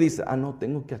 ¿Tú qué dices? Ah, no,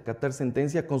 tengo que acatar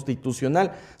sentencia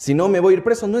constitucional, si no me voy a ir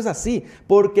preso. No es así,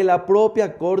 porque la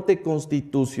propia Corte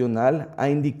Constitucional ha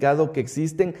indicado que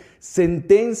existen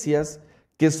sentencias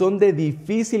que son de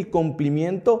difícil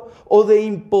cumplimiento o de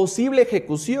imposible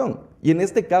ejecución, y en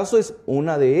este caso es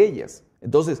una de ellas.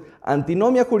 Entonces,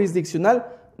 antinomia jurisdiccional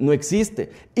no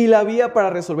existe, y la vía para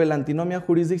resolver la antinomia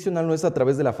jurisdiccional no es a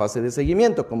través de la fase de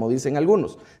seguimiento, como dicen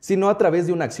algunos, sino a través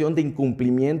de una acción de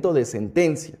incumplimiento de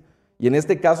sentencia. Y en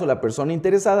este caso la persona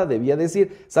interesada debía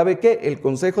decir, ¿sabe qué? El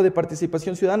Consejo de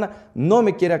Participación Ciudadana no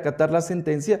me quiere acatar la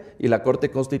sentencia, y la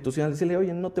Corte Constitucional decirle,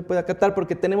 oye, no te puede acatar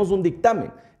porque tenemos un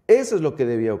dictamen. Eso es lo que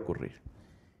debía ocurrir.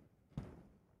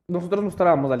 Nosotros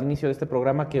mostrábamos al inicio de este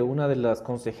programa que una de las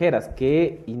consejeras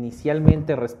que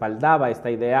inicialmente respaldaba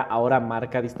esta idea ahora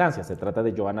marca distancia. Se trata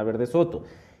de Joana Verde Soto.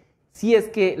 Si es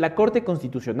que la Corte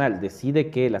Constitucional decide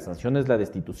que la sanción es la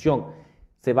destitución,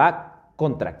 se va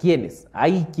 ¿contra quiénes?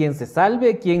 ¿Hay quien se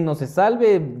salve, quien no se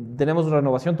salve? ¿Tenemos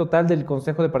renovación total del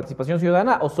Consejo de Participación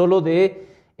Ciudadana o solo de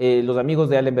los amigos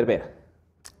de Alembert Vera?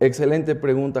 Excelente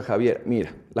pregunta, Javier.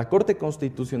 Mira, la Corte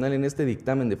Constitucional en este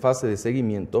dictamen de fase de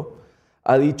seguimiento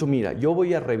ha dicho, mira, yo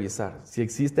voy a revisar si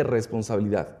existe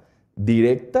responsabilidad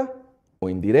directa o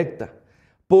indirecta,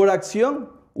 por acción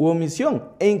u omisión,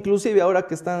 e inclusive ahora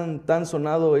que están tan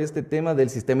sonado este tema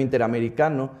del sistema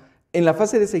interamericano, en la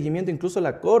fase de seguimiento incluso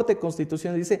la Corte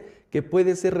Constitucional dice que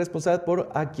puede ser responsable por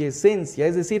aquiescencia,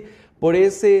 es decir, por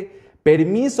ese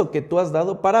permiso que tú has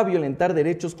dado para violentar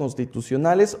derechos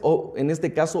constitucionales o, en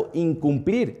este caso,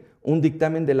 incumplir un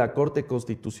dictamen de la Corte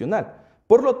Constitucional.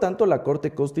 Por lo tanto, la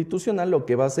Corte Constitucional lo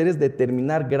que va a hacer es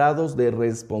determinar grados de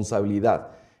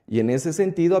responsabilidad. Y en ese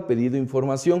sentido ha pedido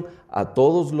información a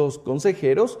todos los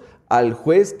consejeros, al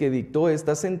juez que dictó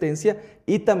esta sentencia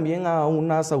y también a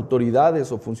unas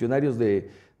autoridades o funcionarios de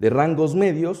rangos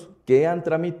medios que han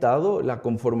tramitado la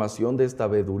conformación de esta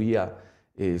veeduría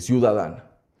ciudadana.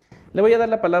 Le voy a dar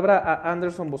la palabra a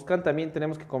Anderson Boscan. También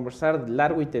tenemos que conversar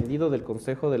largo y tendido del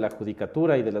Consejo de la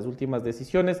Judicatura y de las últimas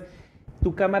decisiones.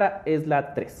 Tu cámara es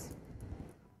la 3.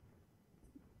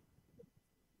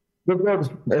 Doctor,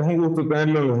 es un gusto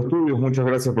tenerlo en los estudios. Muchas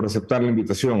gracias por aceptar la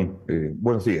invitación.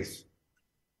 Buenos días.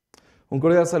 Un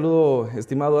cordial saludo,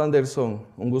 estimado Anderson.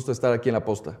 Un gusto estar aquí en la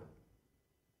posta.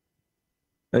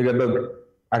 Oiga, doctor,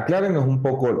 aclárenos un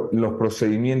poco los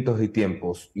procedimientos y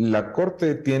tiempos. ¿La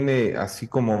Corte tiene así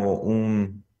como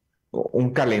un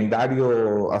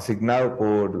calendario asignado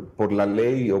por la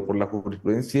ley o por la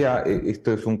jurisprudencia?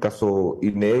 ¿Esto es un caso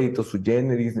inédito, sui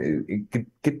generis?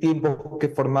 ¿Qué tiempos, qué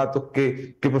formatos,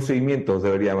 qué procedimientos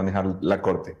debería manejar la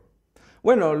Corte?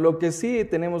 Bueno, lo que sí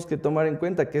tenemos que tomar en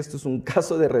cuenta es que esto es un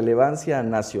caso de relevancia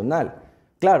nacional.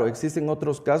 Claro, existen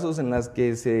otros casos en los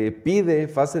que se pide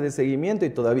fase de seguimiento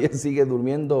y todavía sigue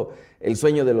durmiendo el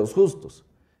sueño de los justos.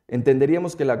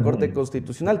 Entenderíamos que la Corte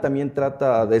Constitucional también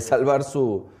trata de salvar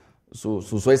su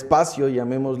su espacio,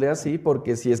 llamémosle así,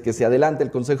 porque si es que se adelanta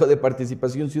el Consejo de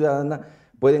Participación Ciudadana,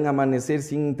 pueden amanecer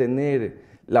sin tener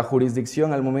la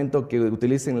jurisdicción al momento que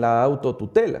utilicen la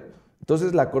autotutela.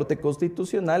 Entonces la Corte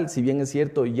Constitucional, si bien es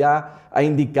cierto, ya ha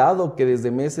indicado que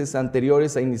desde meses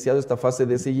anteriores ha iniciado esta fase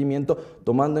de seguimiento,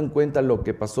 tomando en cuenta lo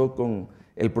que pasó con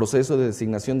el proceso de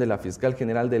designación de la Fiscal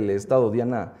General del Estado,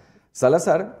 Diana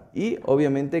Salazar, y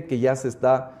obviamente que ya se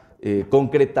está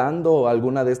concretando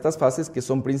alguna de estas fases, que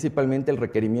son principalmente el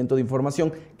requerimiento de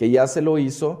información, que ya se lo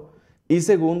hizo, y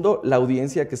segundo, la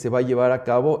audiencia que se va a llevar a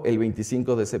cabo el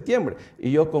 25 de septiembre.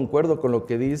 Y yo concuerdo con lo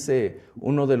que dice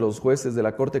uno de los jueces de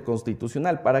la Corte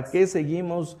Constitucional. ¿Para qué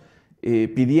seguimos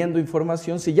pidiendo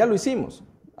información si ya lo hicimos?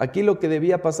 Aquí lo que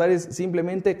debía pasar es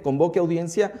simplemente convoque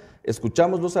audiencia,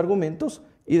 escuchamos los argumentos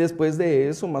y después de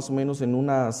eso, más o menos en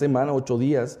una semana, 8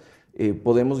 días,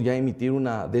 podemos ya emitir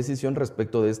una decisión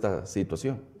respecto de esta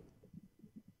situación.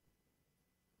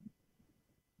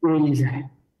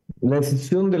 La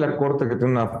decisión de la Corte, que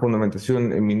tiene una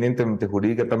fundamentación eminentemente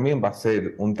jurídica, también va a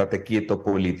ser un tate quieto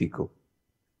político.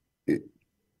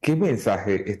 ¿Qué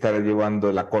mensaje estará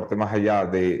llevando la Corte más allá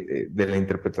de la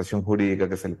interpretación jurídica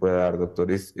que se le puede dar,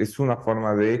 doctor? Es una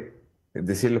forma de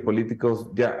decirle a los políticos,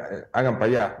 ya, hagan para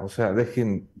allá, o sea,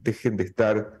 dejen de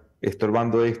estar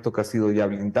estorbando esto que ha sido ya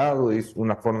blindado. Es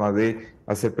una forma de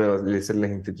hacer prevalecer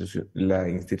la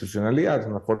institucionalidad, es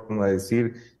una forma de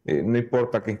decir, no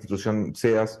importa qué institución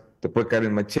seas, te puede caer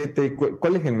el machete.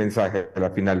 ¿Cuál es el mensaje a la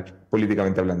final,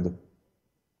 políticamente hablando?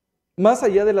 Más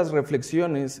allá de las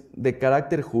reflexiones de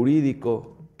carácter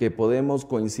jurídico, que podemos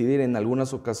coincidir en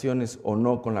algunas ocasiones o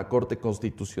no con la Corte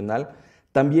Constitucional,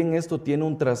 también esto tiene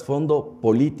un trasfondo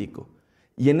político.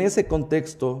 Y en ese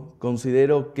contexto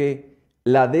considero que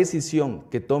la decisión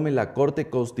que tome la Corte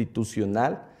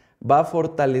Constitucional va a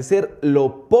fortalecer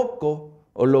lo poco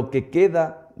o lo que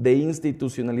queda de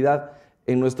institucionalidad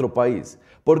en nuestro país.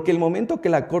 Porque el momento que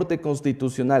la Corte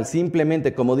Constitucional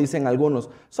simplemente, como dicen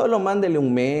algunos, solo mándele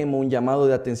un memo, un llamado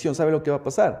de atención, ¿sabe lo que va a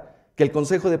pasar? Que el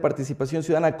Consejo de Participación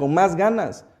Ciudadana con más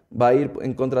ganas va a ir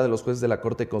en contra de los jueces de la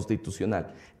Corte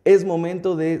Constitucional. Es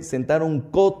momento de sentar un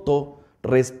coto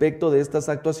respecto de estas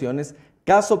actuaciones.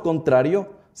 Caso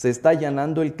contrario, se está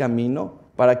allanando el camino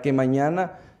para que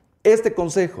mañana este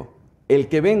Consejo, el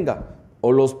que venga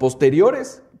o los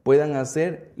posteriores, puedan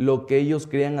hacer lo que ellos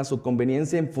crean a su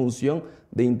conveniencia en función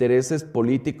de intereses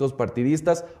políticos,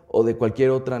 partidistas o de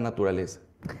cualquier otra naturaleza.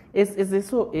 Es de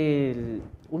eso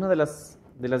una de las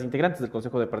integrantes del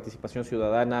Consejo de Participación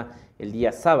Ciudadana el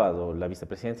día sábado, la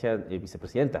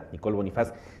vicepresidenta Nicole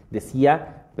Bonifaz,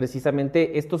 decía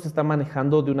precisamente esto se está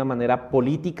manejando de una manera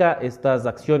política, estas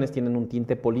acciones tienen un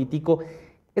tinte político.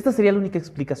 Esta sería la única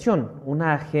explicación,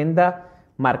 una agenda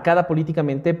marcada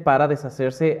políticamente para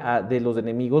deshacerse de los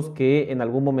enemigos que en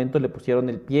algún momento le pusieron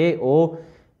el pie o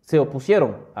se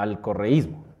opusieron al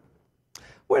correísmo.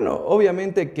 Bueno,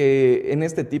 obviamente que en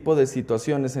este tipo de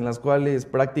situaciones en las cuales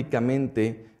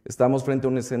prácticamente estamos frente a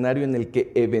un escenario en el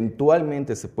que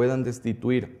eventualmente se puedan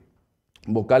destituir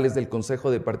vocales del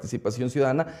Consejo de Participación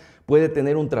Ciudadana, puede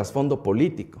tener un trasfondo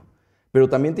político, pero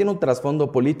también tiene un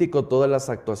trasfondo político todas las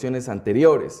actuaciones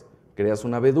anteriores. Creas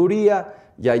una veeduría,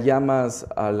 ya llamas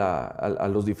a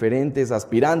los diferentes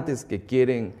aspirantes que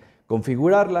quieren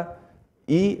configurarla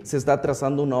y se está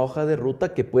trazando una hoja de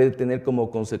ruta que puede tener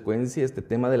como consecuencia este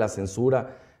tema de la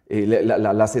censura,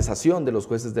 la cesación de los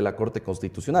jueces de la Corte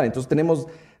Constitucional. Entonces tenemos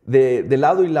de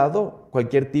lado y lado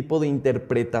cualquier tipo de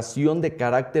interpretación de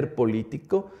carácter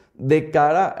político de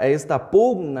cara a esta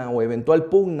pugna o eventual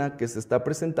pugna que se está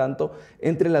presentando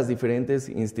entre las diferentes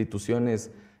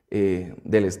instituciones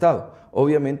del Estado.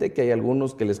 Obviamente que hay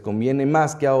algunos que les conviene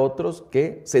más que a otros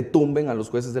que se tumben a los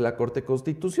jueces de la Corte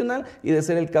Constitucional y, de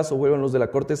ser el caso, vuelvan los de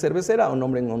la Corte Cervecera o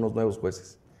nombren a unos nuevos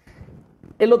jueces.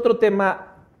 El otro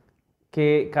tema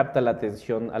que capta la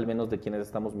atención, al menos de quienes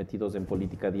estamos metidos en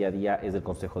política día a día, es el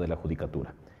Consejo de la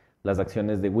Judicatura. Las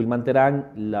acciones de Wilman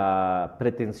Terán, la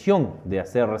pretensión de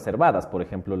hacer reservadas, por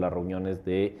ejemplo, las reuniones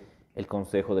de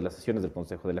las sesiones del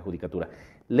Consejo de la Judicatura.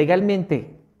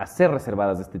 Legalmente, hacer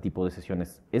reservadas de este tipo de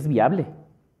sesiones, ¿es viable?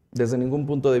 Desde ningún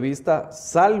punto de vista,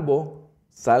 salvo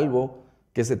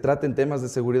que se traten temas de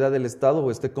seguridad del Estado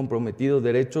o esté comprometido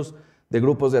derechos de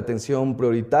grupos de atención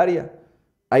prioritaria.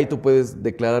 Ahí tú puedes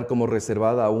declarar como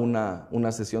reservada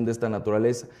una sesión de esta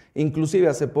naturaleza. Inclusive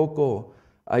hace poco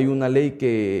hay una ley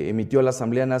que emitió la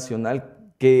Asamblea Nacional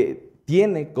que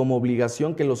tiene como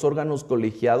obligación que los órganos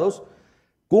colegiados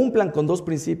cumplan con dos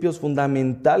principios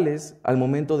fundamentales al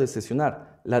momento de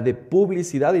sesionar: la de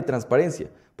publicidad y transparencia,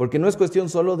 porque no es cuestión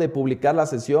solo de publicar la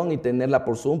sesión y tenerla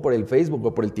por Zoom, por el Facebook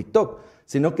o por el TikTok,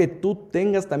 sino que tú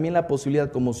tengas también la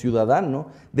posibilidad como ciudadano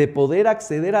de poder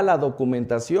acceder a la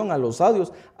documentación, a los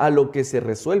audios, a lo que se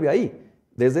resuelve ahí.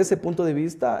 Desde ese punto de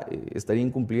vista, estaría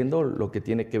incumpliendo lo que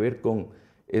tiene que ver con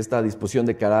esta disposición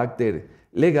de carácter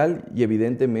legal y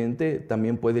evidentemente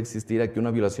también puede existir aquí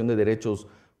una violación de derechos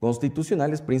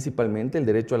constitucionales, principalmente el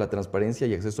derecho a la transparencia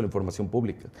y acceso a la información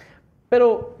pública.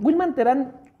 Pero Wilman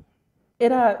Terán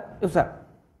era, o sea,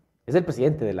 es el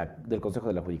presidente del Consejo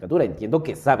de la Judicatura, entiendo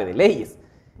que sabe de leyes,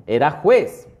 era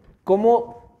juez.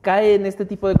 ¿Cómo cae en este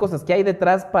tipo de cosas? ¿Qué hay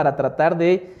detrás para tratar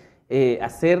de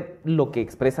hacer lo que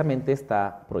expresamente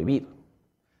está prohibido?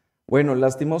 Bueno,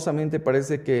 lastimosamente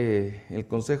parece que el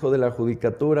Consejo de la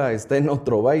Judicatura está en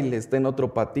otro baile, está en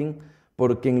otro patín,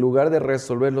 porque en lugar de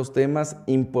resolver los temas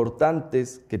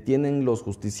importantes que tienen los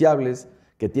justiciables,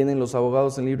 que tienen los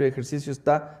abogados en libre ejercicio,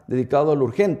 está dedicado a lo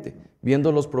urgente,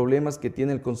 viendo los problemas que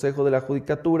tiene el Consejo de la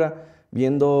Judicatura,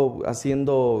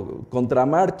 haciendo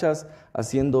contramarchas,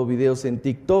 haciendo videos en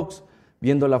TikToks,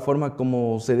 viendo la forma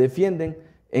como se defienden,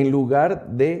 en lugar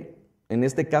de, en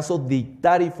este caso,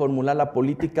 dictar y formular la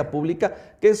política pública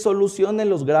que solucione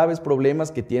los graves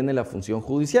problemas que tiene la función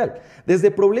judicial. Desde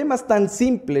problemas tan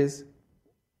simples,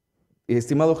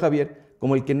 estimado Javier,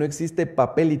 como el que no existe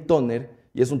papel y tóner,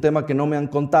 y es un tema que no me han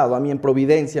contado, a mí en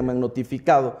Providencia me han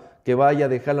notificado que vaya a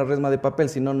dejar la resma de papel,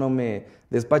 si no, no me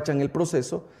despachan el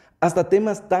proceso, hasta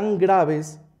temas tan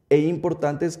graves e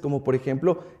importantes como, por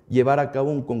ejemplo, llevar a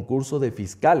cabo un concurso de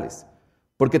fiscales,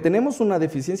 porque tenemos una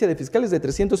deficiencia de fiscales de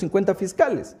 350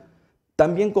 fiscales,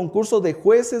 también concurso de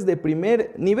jueces de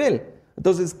primer nivel.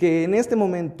 Entonces, que en este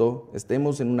momento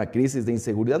estemos en una crisis de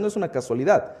inseguridad no es una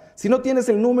casualidad. Si no tienes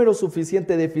el número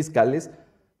suficiente de fiscales,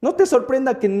 no te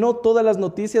sorprenda que no todas las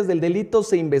noticias del delito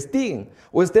se investiguen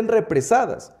o estén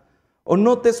represadas. O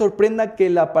no te sorprenda que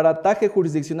el aparataje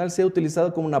jurisdiccional sea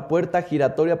utilizado como una puerta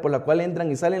giratoria por la cual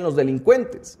entran y salen los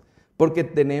delincuentes, porque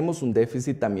tenemos un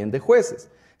déficit también de jueces.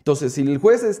 Entonces, si el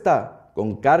juez está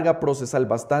con carga procesal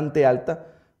bastante alta,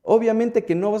 obviamente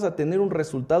que no vas a tener un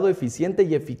resultado eficiente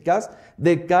y eficaz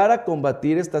de cara a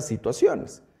combatir estas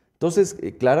situaciones. Entonces,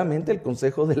 claramente el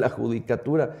Consejo de la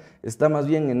Judicatura está más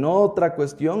bien en otra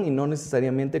cuestión y no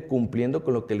necesariamente cumpliendo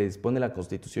con lo que le dispone la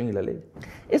Constitución y la ley.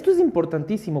 Esto es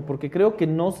importantísimo porque creo que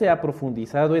no se ha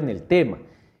profundizado en el tema.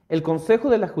 El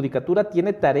Consejo de la Judicatura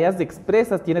tiene tareas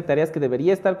expresas, tiene tareas que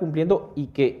debería estar cumpliendo y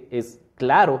que, es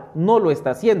claro, no lo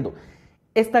está haciendo.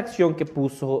 Esta acción que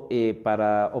puso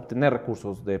para obtener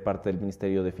recursos de parte del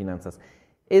Ministerio de Finanzas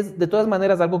es de todas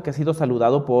maneras algo que ha sido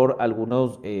saludado por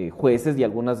algunos jueces y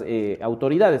algunas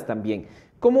autoridades también.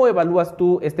 ¿Cómo evalúas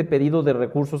tú este pedido de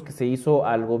recursos que se hizo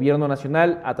al gobierno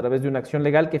nacional a través de una acción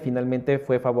legal que finalmente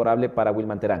fue favorable para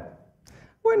Wilman Terán?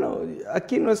 Bueno,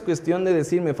 aquí no es cuestión de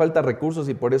decir me falta recursos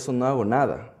y por eso no hago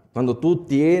nada. Cuando tú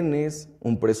tienes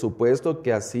un presupuesto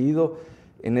que ha sido,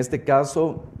 en este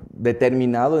caso,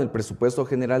 determinado en el presupuesto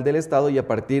general del Estado y a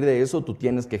partir de eso tú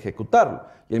tienes que ejecutarlo.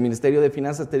 Y el Ministerio de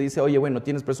Finanzas te dice, oye, bueno,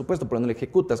 tienes presupuesto, pero no lo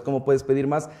ejecutas. ¿Cómo puedes pedir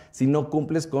más si no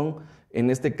cumples con, en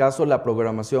este caso, la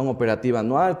programación operativa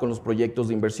anual, con los proyectos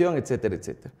de inversión, etcétera,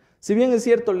 etcétera? Si bien es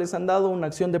cierto, les han dado una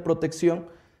acción de protección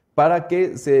para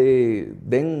que se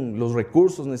den los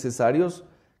recursos necesarios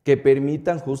que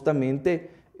permitan justamente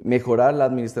mejorar la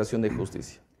administración de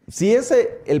justicia. Si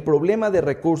el problema de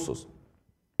recursos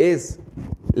es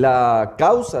la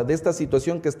causa de esta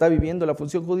situación que está viviendo la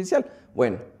función judicial,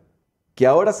 bueno, que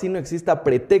ahora sí no exista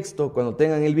pretexto cuando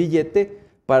tengan el billete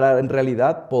para en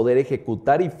realidad poder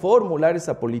ejecutar y formular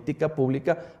esa política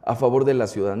pública a favor de la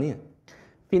ciudadanía.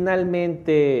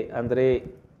 Finalmente,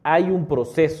 André, hay un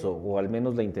proceso, o al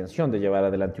menos la intención de llevar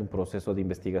adelante un proceso de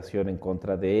investigación en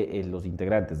contra de los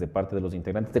integrantes, de parte de los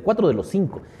integrantes, de 4 de los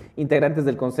 5 integrantes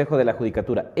del Consejo de la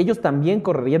Judicatura. ¿Ellos también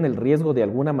correrían el riesgo de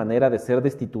alguna manera de ser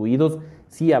destituidos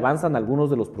si avanzan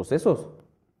algunos de los procesos?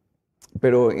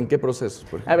 ¿Pero en qué procesos?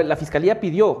 A ver, la Fiscalía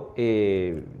pidió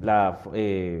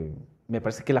me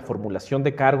parece que la formulación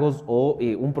de cargos o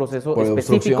un proceso por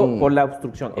específico obstrucción. por la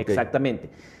obstrucción, okay.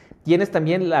 Exactamente. Tienes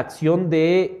también la acción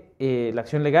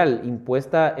legal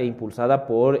impuesta e impulsada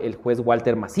por el juez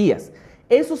Walter Macías.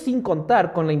 Eso sin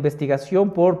contar con la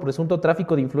investigación por presunto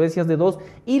tráfico de influencias de 2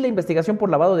 y la investigación por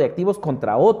lavado de activos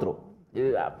contra otro.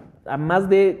 A más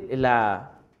de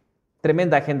la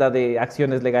tremenda agenda de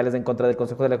acciones legales en contra del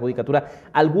Consejo de la Judicatura,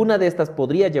 ¿alguna de estas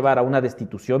podría llevar a una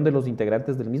destitución de los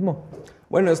integrantes del mismo?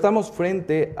 Bueno, estamos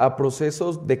frente a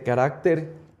procesos de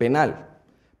carácter penal.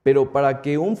 Pero para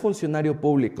que un funcionario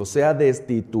público sea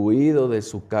destituido de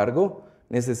su cargo,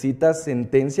 necesita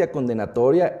sentencia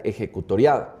condenatoria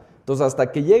ejecutoriada. Entonces,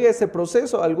 hasta que llegue ese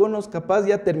proceso, algunos capaz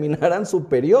ya terminarán su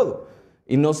periodo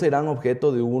y no serán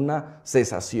objeto de una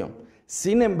cesación.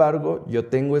 Sin embargo, yo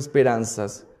tengo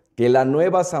esperanzas que la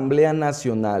nueva Asamblea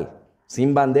Nacional,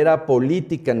 sin bandera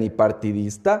política ni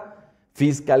partidista,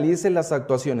 fiscalice las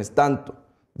actuaciones tanto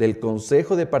del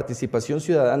Consejo de Participación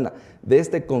Ciudadana, de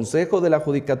este Consejo de la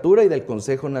Judicatura y del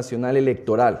Consejo Nacional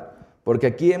Electoral. Porque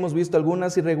aquí hemos visto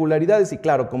algunas irregularidades y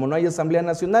claro, como no hay Asamblea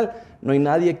Nacional, no hay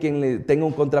nadie quien le tenga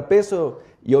un contrapeso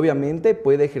y obviamente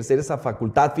puede ejercer esa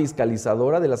facultad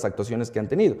fiscalizadora de las actuaciones que han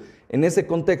tenido. En ese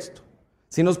contexto,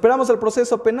 si nos esperamos al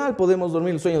proceso penal, podemos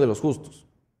dormir el sueño de los justos,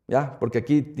 ¿ya? Porque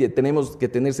aquí tenemos que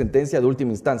tener sentencia de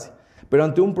última instancia. Pero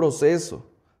ante un proceso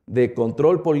de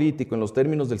control político en los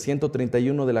términos del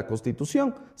 131 de la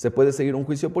Constitución, se puede seguir un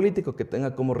juicio político que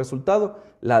tenga como resultado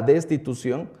la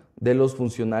destitución de los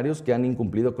funcionarios que han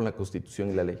incumplido con la Constitución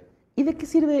y la ley. ¿Y de qué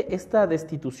sirve esta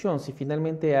destitución si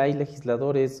finalmente hay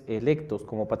legisladores electos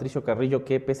como Patricio Carrillo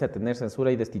que, pese a tener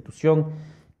censura y destitución,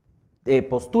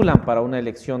 postulan para una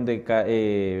elección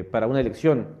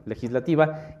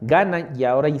legislativa, ganan y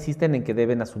ahora insisten en que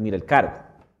deben asumir el cargo?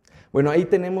 Bueno, ahí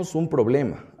tenemos un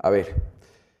problema. A ver,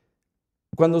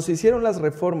 cuando se hicieron las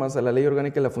reformas a la Ley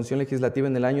Orgánica de la Función Legislativa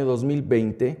en el año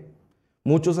 2020,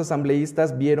 muchos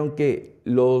asambleístas vieron que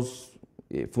los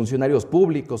funcionarios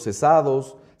públicos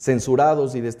cesados,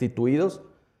 censurados y destituidos,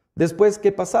 después,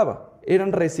 ¿qué pasaba?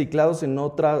 Eran reciclados en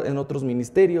otros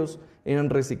ministerios,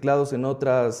 eran reciclados en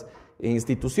otras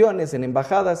instituciones, en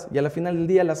embajadas, y a la final del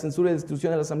día la censura y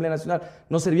destitución de la Asamblea Nacional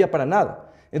no servía para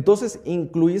nada. Entonces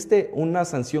incluiste una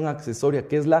sanción accesoria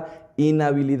que es la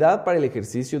inhabilidad para el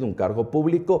ejercicio de un cargo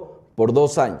público por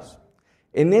 2 años.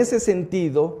 En ese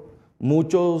sentido,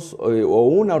 muchos o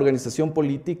una organización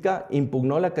política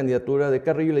impugnó la candidatura de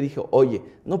Carrillo y le dijo, oye,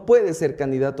 no puede ser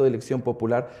candidato de elección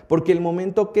popular porque el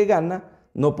momento que gana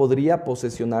no podría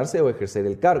posesionarse o ejercer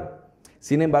el cargo.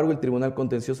 Sin embargo, el Tribunal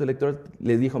Contencioso Electoral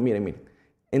les dijo, miren,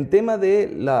 en tema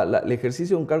del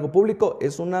ejercicio de un cargo público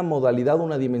es una modalidad,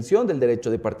 una dimensión del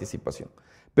derecho de participación.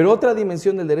 Pero otra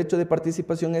dimensión del derecho de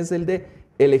participación es el de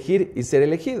elegir y ser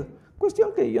elegido.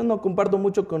 Cuestión que yo no comparto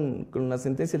mucho con la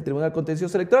sentencia del Tribunal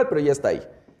Contencioso Electoral, pero ya está ahí.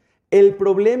 El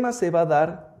problema se va a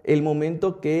dar el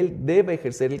momento que él debe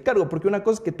ejercer el cargo, porque una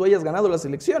cosa es que tú hayas ganado las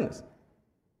elecciones,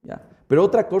 ¿ya? Pero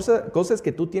otra cosa es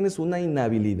que tú tienes una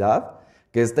inhabilidad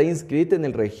que está inscrita en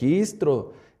el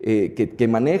registro que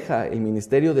maneja el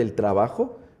Ministerio del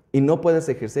Trabajo y no puedes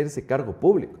ejercer ese cargo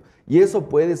público. Y eso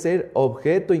puede ser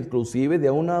objeto inclusive de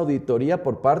una auditoría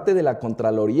por parte de la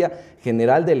Contraloría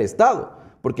General del Estado,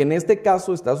 porque en este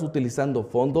caso estás utilizando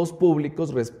fondos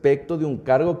públicos respecto de un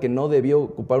cargo que no debió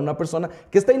ocupar una persona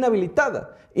que está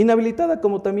inhabilitada. Inhabilitada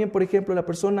como también, por ejemplo, la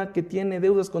persona que tiene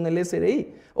deudas con el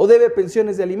SRI o debe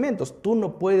pensiones de alimentos. Tú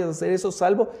no puedes hacer eso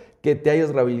salvo que te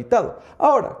hayas rehabilitado.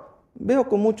 Ahora, veo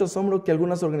con mucho asombro que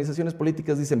algunas organizaciones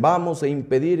políticas dicen vamos a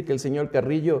impedir que el señor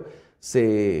Carrillo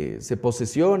se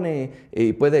posesione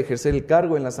y pueda ejercer el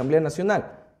cargo en la Asamblea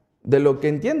Nacional. De lo que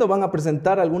entiendo van a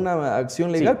presentar alguna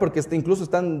acción legal, sí, porque incluso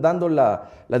están dando la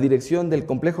dirección del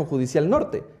Complejo Judicial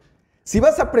Norte. Si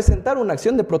vas a presentar una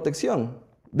acción de protección,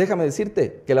 déjame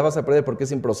decirte que la vas a perder porque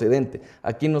es improcedente.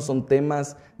 Aquí no son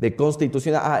temas de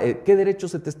constitución. ¿Qué derecho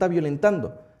se te está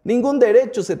violentando? Ningún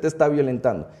derecho se te está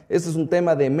violentando. Este es un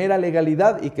tema de mera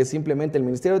legalidad y que simplemente el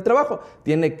Ministerio de Trabajo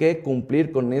tiene que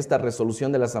cumplir con esta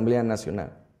resolución de la Asamblea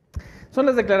Nacional. Son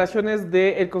las declaraciones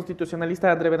del constitucionalista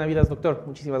André Benavides, doctor.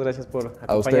 Muchísimas gracias por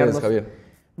acompañarnos. A ustedes, Javier.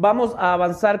 Vamos a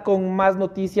avanzar con más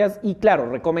noticias y, claro,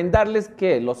 recomendarles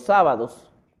que los sábados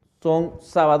son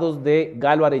sábados de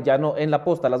Galo Arellano en La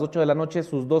Posta, a las 8 de la noche,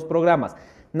 sus 2 programas.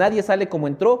 Nadie sale como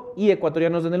entró y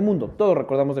Ecuatorianos en el Mundo. Todos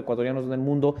recordamos de Ecuatorianos en el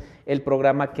Mundo, el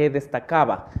programa que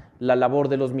destacaba la labor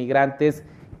de los migrantes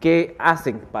que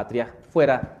hacen patria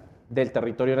fuera del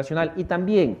territorio nacional. Y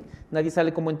también Nadie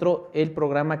sale como entró, el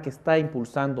programa que está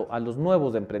impulsando a los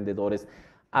nuevos emprendedores,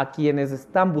 a quienes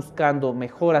están buscando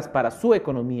mejoras para su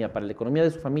economía, para la economía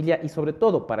de su familia y sobre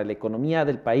todo para la economía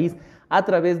del país a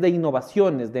través de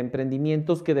innovaciones, de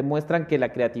emprendimientos que demuestran que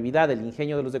la creatividad, el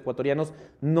ingenio de los ecuatorianos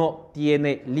no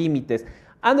tiene límites.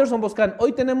 Anderson Boscan,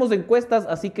 hoy tenemos encuestas,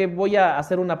 así que voy a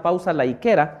hacer una pausa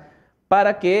likeera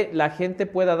para que la gente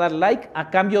pueda dar like a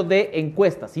cambio de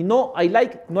encuesta. Si no hay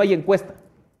like, no hay encuesta.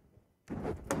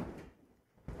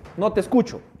 No te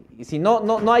escucho. Y si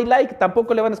no hay like,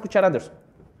 tampoco le van a escuchar a Anderson.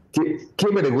 Qué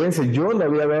vergüenza, yo le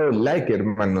había dado like,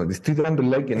 hermano. Le estoy dando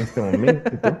like en este momento.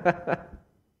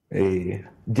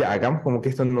 Ya, hagamos como que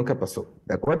esto nunca pasó,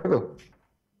 ¿de acuerdo?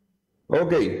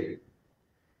 Ok.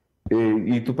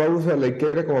 ¿Y tu pausa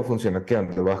laiquera cómo funciona? ¿Qué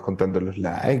onda? ¿Vas contando los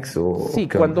likes o Sí,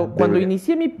 qué onda? cuando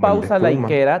inicié mi Mal de pausa espuma.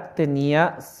 laiquera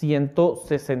tenía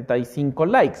 165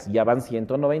 likes, ya van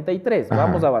 193,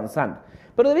 vamos Ajá. avanzando.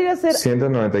 Pero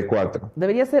 194.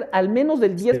 debería ser al menos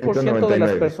del 10% de las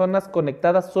 199. personas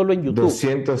conectadas solo en YouTube.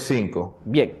 205.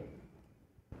 Bien,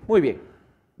 muy bien.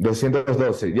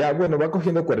 212. Ya, bueno, va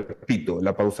cogiendo cuerpito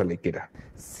la pausa laiquera.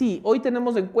 Sí, hoy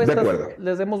tenemos De encuestas, acuerdo.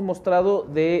 les hemos mostrado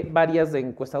de varias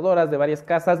encuestadoras, de varias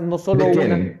casas, no solo ¿De una.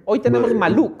 quién? Hoy tenemos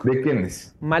Maluk, ¿De quién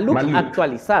es? Maluk Maluk.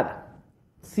 actualizada.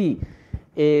 Sí,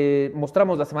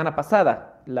 mostramos la semana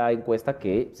pasada la encuesta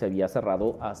que se había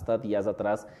cerrado hasta días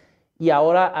atrás y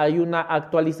ahora hay una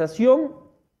actualización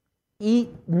y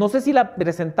no sé si la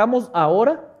presentamos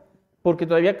ahora porque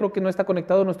todavía creo que no está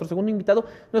conectado nuestro segundo invitado.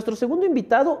 Nuestro segundo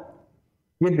invitado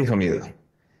 ¿Quién dijo miedo?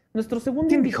 Nuestro segundo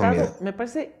 ¿Quién dijo invitado, miedo? me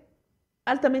parece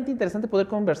altamente interesante poder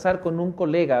conversar con un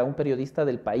colega, un periodista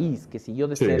del país, que siguió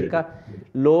de Sí. cerca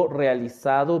lo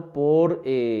realizado por...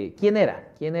 ¿quién era?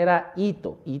 ¿Quién era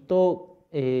Ito? Ito,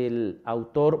 el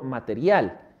autor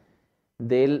material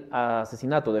del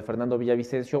asesinato de Fernando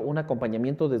Villavicencio, un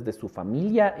acompañamiento desde su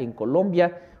familia en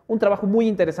Colombia, un trabajo muy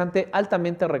interesante,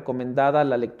 altamente recomendada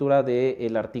la lectura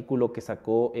del artículo que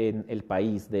sacó en El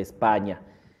País de España.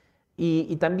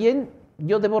 Y también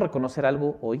yo debo reconocer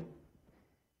algo hoy.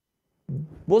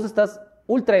 Vos estás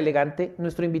ultra elegante,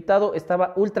 nuestro invitado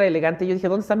estaba ultra elegante. Yo dije,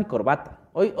 ¿dónde está mi corbata?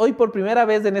 Hoy por primera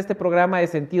vez en este programa he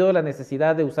sentido la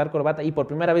necesidad de usar corbata y por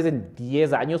primera vez en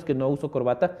 10 años que no uso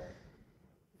corbata.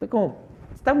 Fue como,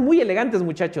 están muy elegantes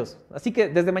muchachos. Así que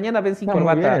desde mañana ven sin Está muy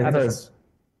corbata, bien, Anderson.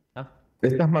 Ah,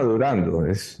 estás madurando.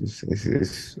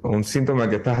 Es un síntoma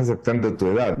que estás aceptando tu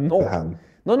edad.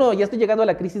 no, no, ya estoy llegando a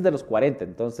la crisis de los 40,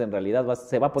 entonces en realidad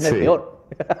se va a poner Sí. peor.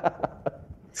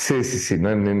 Sí.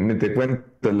 No, ni te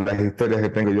cuento las historias que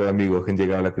tengo yo de amigos que han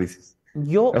llegado a la crisis.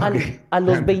 Yo Ok. a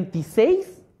los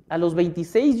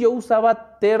 26, yo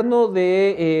usaba terno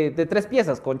de 3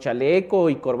 piezas, con chaleco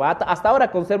y corbata. Hasta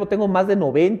ahora conservo, tengo más de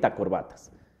 90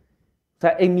 corbatas. O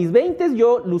sea, en mis 20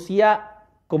 yo lucía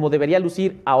como debería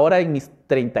lucir ahora en mis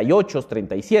 38,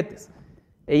 37.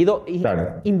 He ido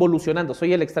Claro. involucionando.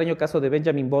 Soy el extraño caso de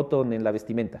Benjamin Button en la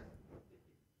vestimenta.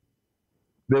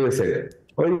 Debe ser.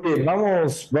 Oye,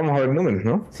 vamos a ver números,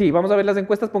 ¿no? Sí, vamos a ver las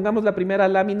encuestas. Pongamos la primera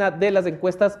lámina de las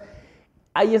encuestas.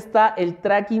 Ahí está el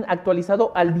tracking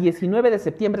actualizado al 19 de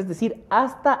septiembre, es decir,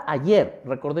 hasta ayer.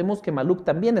 Recordemos que Maluk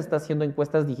también está haciendo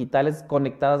encuestas digitales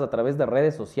conectadas a través de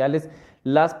redes sociales,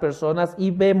 las personas,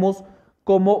 y vemos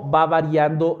cómo va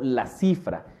variando la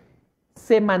cifra.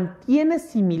 Se mantiene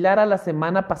similar a la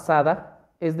semana pasada,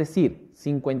 es decir,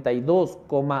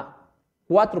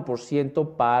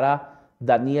 52,4% para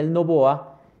Daniel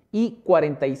Noboa y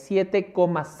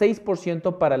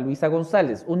 47,6% para Luisa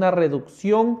González, una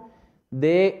reducción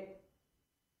de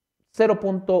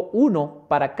 0,1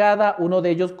 para cada uno de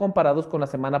ellos comparados con la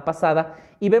semana pasada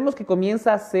y vemos que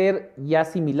comienza a ser ya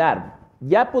similar.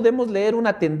 ¿Ya podemos leer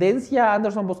una tendencia,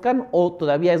 Anderson Boscan, o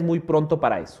todavía es muy pronto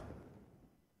para eso?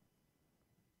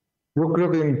 Yo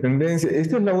creo que en tendencia,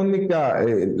 esta es la única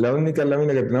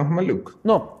lámina que tenemos, Maluk.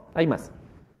 No, hay más.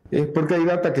 Es porque hay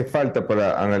data que falta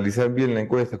para analizar bien la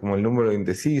encuesta, como el número de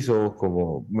indecisos,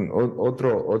 como bueno,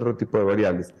 otro tipo de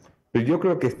variables. Pero yo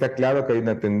creo que está claro que hay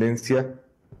una tendencia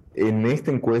en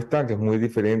esta encuesta que es muy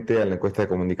diferente a la encuesta de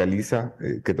Comunicaliza,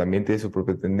 que también tiene su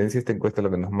propia tendencia. Esta encuesta lo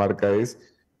que nos marca es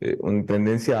una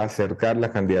tendencia a acercar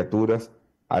las candidaturas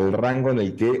al rango en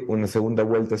el que una segunda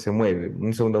vuelta se mueve.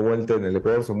 Una segunda vuelta en el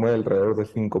Ecuador se mueve alrededor de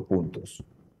 5 puntos.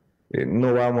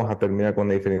 No vamos a terminar con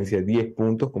una diferencia de 10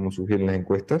 puntos, como sugieren las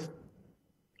encuestas.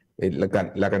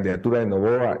 La candidatura de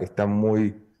Noboa está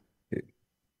muy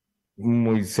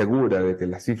segura de que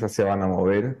las cifras se van a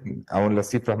mover, aún las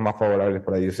cifras más favorables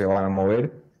para ellos se van a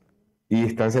mover, y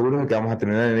están seguros de que vamos a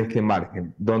terminar en este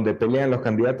margen, donde pelean los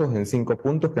candidatos en 5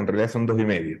 puntos, que en realidad son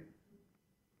 2,5.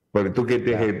 Porque tú que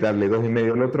tienes que darle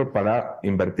 2,5 al otro para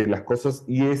invertir las cosas,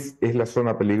 y es la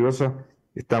zona peligrosa.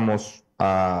 Estamos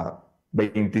a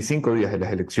 25 días de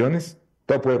las elecciones,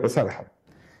 todo puede pasar.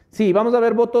 Sí, vamos a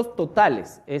ver votos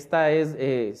totales. Esta es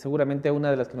seguramente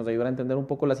una de las que nos ayudará a entender un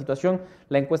poco la situación.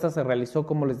 La encuesta se realizó,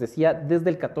 como les decía, desde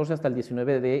el 14 hasta el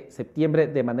 19 de septiembre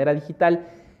de manera digital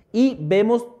y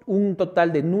vemos un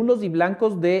total de nulos y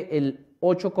blancos del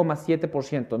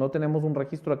 8,7%. No tenemos un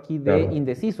registro aquí de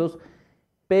indecisos,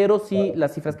 pero sí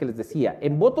las cifras que les decía.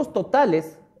 En votos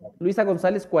totales, Luisa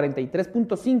González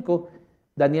 43,5,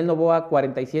 Daniel Noboa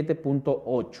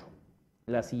 47,8.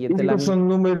 La siguiente Estos lámina. son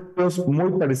números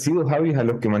muy parecidos, Javi, a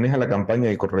los que maneja la campaña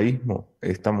del correísmo.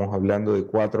 Estamos hablando de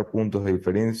 4 puntos de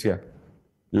diferencia.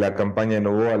 La campaña de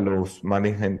Noboa los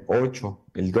maneja en 8.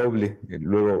 el doble.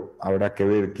 Luego habrá que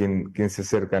ver quién se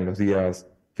acerca en los días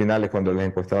finales cuando los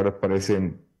encuestadores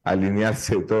parecen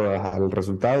alinearse todas al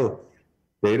resultado,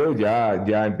 pero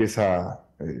ya empieza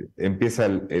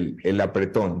el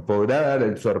apretón. ¿Podrá dar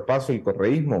el sorpaso el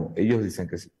correísmo? Ellos dicen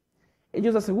que sí.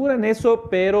 Ellos aseguran eso,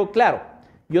 pero claro,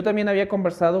 yo también había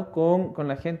conversado con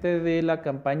la gente de la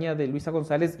campaña de Luisa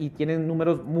González y tienen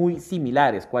números muy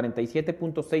similares,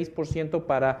 47.6%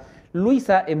 para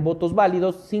Luisa en votos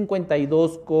válidos,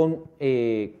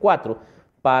 52,4%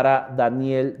 para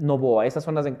Daniel Noboa. Esas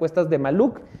son las encuestas de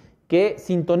Maluc que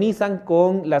sintonizan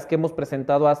con las que hemos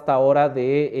presentado hasta ahora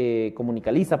de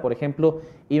Comunicaliza, por ejemplo,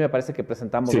 y me parece que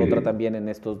presentamos otra también en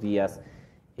estos días.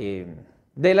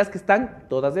 De las que están,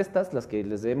 todas estas, las que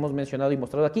les hemos mencionado y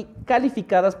mostrado aquí,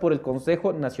 calificadas por el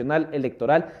Consejo Nacional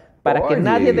Electoral, para que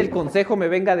nadie del Consejo me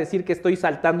venga a decir que estoy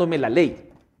saltándome la ley.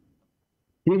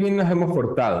 Qué bien nos hemos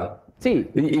portado. Sí.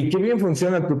 Y qué bien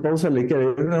funciona tu pausa laica.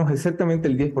 Tenemos exactamente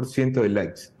el 10% de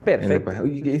likes. Perfecto.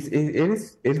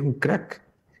 Eres un crack.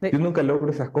 Yo nunca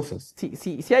logro esas cosas. Sí,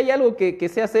 si hay algo que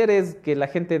sé hacer es que la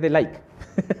gente dé like.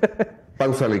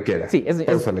 Pausa laiquera. Sí,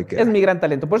 es mi gran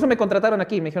talento. Por eso me contrataron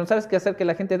aquí. Me dijeron, ¿sabes qué hacer que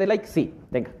la gente dé like? Sí,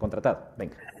 venga, contratado,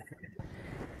 venga.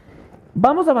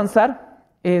 Vamos a avanzar.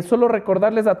 Solo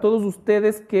recordarles a todos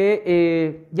ustedes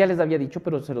que ya les había dicho,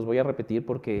 pero se los voy a repetir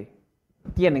porque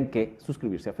tienen que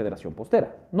suscribirse a Federación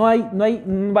Postera. No hay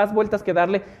más vueltas que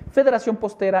darle. Federación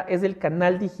Postera es el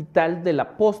canal digital de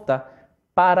la Posta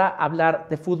para hablar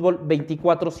de fútbol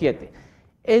 24/7.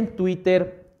 En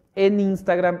Twitter, en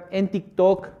Instagram, en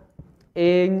TikTok,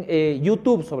 en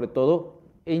YouTube sobre todo.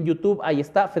 En YouTube, ahí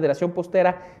está, Federación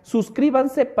Postera.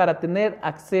 Suscríbanse para tener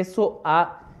acceso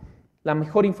a la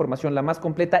mejor información, la más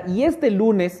completa. Y este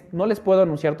lunes, no les puedo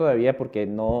anunciar todavía porque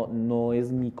no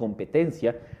es mi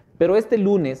competencia, pero este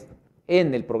lunes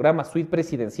en el programa Suite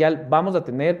Presidencial vamos a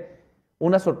tener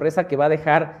una sorpresa que va a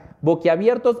dejar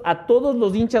boquiabiertos a todos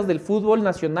los hinchas del fútbol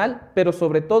nacional, pero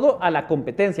sobre todo a la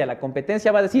competencia. La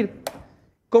competencia va a decir,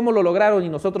 ¿cómo lo lograron y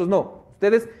nosotros no?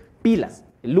 Ustedes pilas.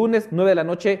 El lunes, 9 de la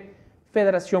noche,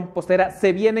 Federación Postera.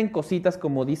 Se vienen cositas,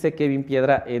 como dice Kevin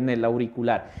Piedra en el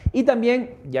auricular. Y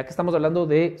también, ya que estamos hablando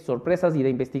de sorpresas y de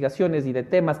investigaciones y de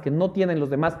temas que no tienen los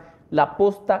demás, la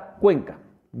Posta Cuenca.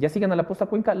 Ya sigan a la Posta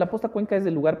Cuenca. La Posta Cuenca es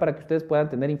el lugar para que ustedes puedan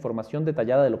tener información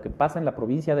detallada de lo que pasa en la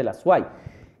provincia de la Azuay.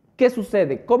 ¿Qué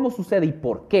sucede? ¿Cómo sucede? ¿Y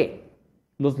por qué?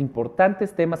 Los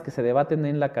importantes temas que se debaten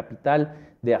en la capital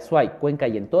de Azuay, Cuenca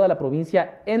y en toda la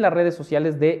provincia en las redes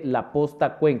sociales de La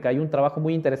Posta Cuenca. Hay un trabajo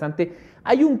muy interesante.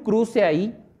 Hay un cruce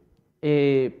ahí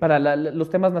para los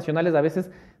temas nacionales. A veces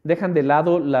dejan de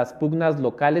lado las pugnas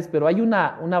locales, pero hay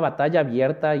una batalla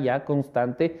abierta ya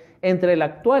constante entre el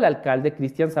actual alcalde,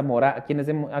 Cristian Zamora, a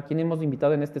quien hemos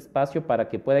invitado en este espacio para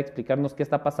que pueda explicarnos qué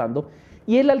está pasando,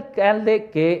 y el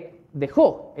alcalde que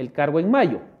dejó el cargo en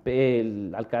mayo,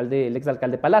 el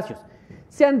exalcalde Palacios.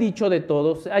 Se han dicho de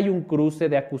todos, hay un cruce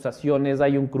de acusaciones,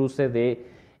 hay un cruce de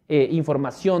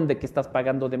información de que estás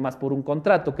pagando de más por un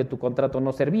contrato, que tu contrato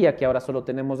no servía, que ahora solo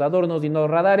tenemos adornos y no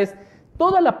radares.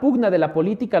 Toda la pugna de la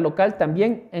política local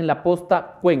también en la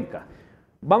Posta Cuenca.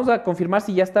 Vamos a confirmar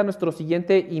si ya está nuestro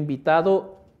siguiente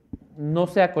invitado. No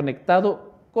se ha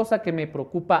conectado, cosa que me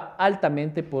preocupa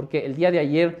altamente porque el día de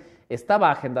ayer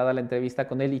estaba agendada la entrevista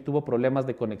con él y tuvo problemas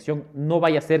de conexión. No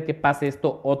vaya a ser que pase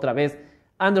esto otra vez.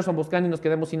 Anderson Boscani, nos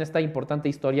quedemos sin esta importante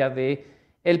historia de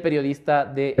el periodista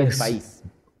de El País.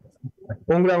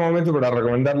 Un gran momento para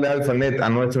recomendarle AlphaNet a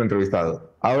nuestro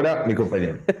entrevistado. Ahora, mi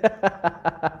compañero.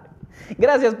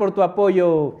 Gracias por tu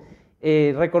apoyo.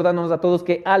 Recordándonos a todos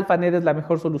que AlphaNet es la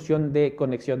mejor solución de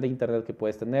conexión de internet que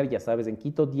puedes tener. Ya sabes, en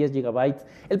Quito, 10 gigabytes.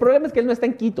 El problema es que él no está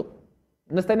en Quito,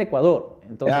 no está en Ecuador.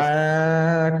 Entonces,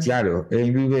 claro,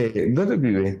 él vive. ¿Dónde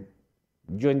vive?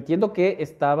 Yo entiendo que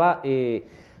estaba.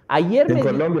 Ayer en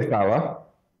Colombia estaba,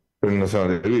 pero no sé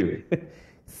dónde vive.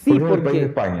 Sí, porque es el país de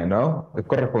España, ¿no? Es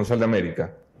corresponsal de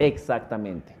América.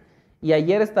 Exactamente. Y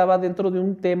ayer estaba dentro de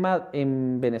un tema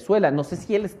en Venezuela. No sé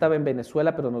si él estaba en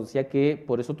Venezuela, pero nos decía que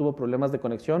por eso tuvo problemas de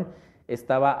conexión.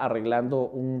 Estaba arreglando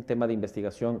un tema de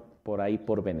investigación por ahí,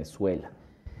 por Venezuela.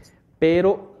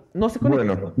 Pero no se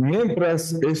conecta. Bueno,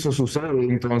 mientras eso sucede,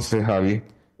 entonces, Javi,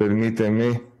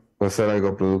 permíteme pasar algo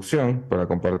a producción para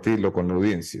compartirlo con la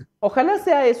audiencia. Ojalá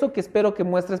sea eso que espero que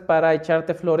muestres para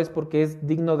echarte flores, porque es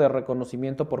digno de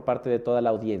reconocimiento por parte de toda la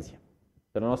audiencia.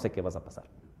 Pero no sé qué vas a pasar.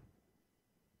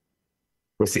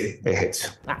 Pues sí, es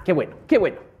eso. Qué bueno, qué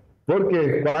bueno.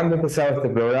 Porque cuando empezaba este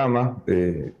programa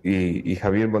y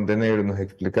Javier Montenegro nos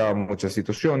explicaba muchas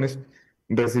situaciones,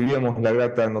 recibíamos la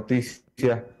grata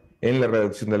noticia en la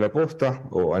redacción de La Posta,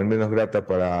 o al menos grata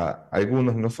para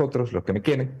algunos de nosotros, los que me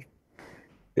quieren,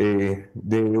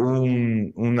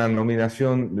 una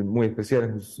nominación muy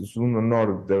especial. Es un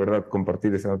honor de verdad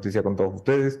compartir esa noticia con todos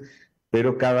ustedes,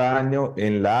 pero cada año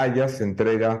en La Haya se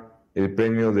entrega el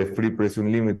premio de Free Press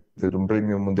Unlimited, un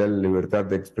premio mundial de libertad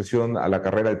de expresión a la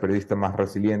carrera del periodista más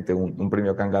resiliente, un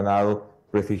premio que han ganado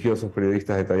prestigiosos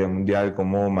periodistas de talla mundial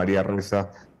como María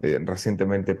Ressa,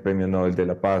 recientemente Premio Nobel de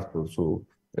la Paz por su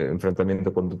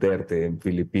enfrentamiento con Duterte en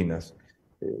Filipinas.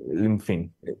 En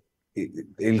fin,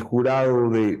 el jurado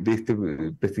de este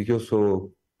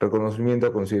prestigioso reconocimiento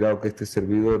ha considerado que este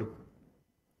servidor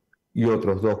y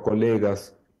otros dos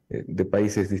colegas de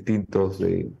países distintos,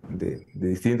 de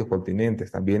distintos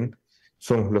continentes también,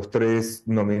 somos los tres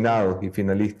nominados y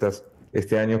finalistas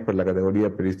este año por la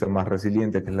categoría Periodista Más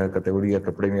Resiliente, que es la categoría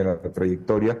que premia la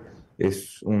trayectoria.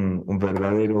 Es un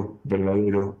verdadero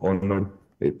honor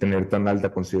tener tan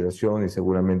alta consideración, y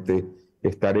seguramente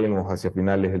estaremos hacia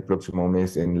finales del próximo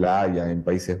mes en La Haya, en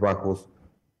Países Bajos,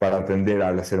 para atender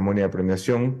a la ceremonia de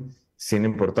premiación. Sin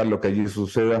importar lo que allí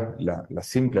suceda, la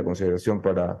simple consideración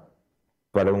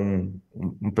para un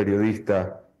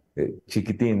periodista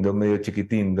chiquitín, de un medio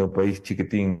chiquitín, de un país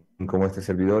chiquitín como este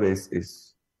servidor,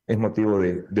 es motivo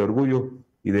de orgullo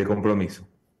y de compromiso.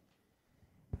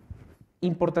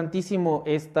 Importantísimo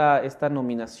esta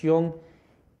nominación.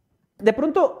 De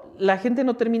pronto la gente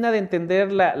no termina de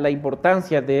entender la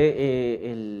importancia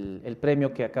de el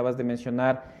premio que acabas de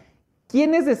mencionar.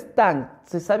 ¿Quiénes están?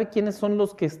 ¿Se sabe quiénes son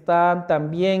los que están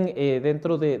también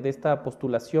dentro de esta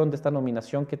postulación, de esta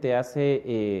nominación que te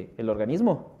hace el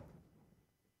organismo?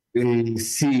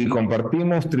 Sí,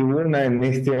 compartimos tribuna en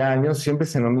este año. Siempre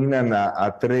se nominan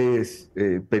a tres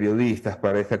periodistas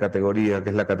para esta categoría, que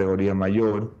es la categoría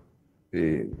mayor.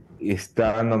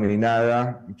 Está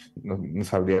nominada, no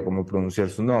sabría cómo pronunciar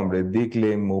su nombre,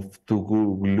 Dikle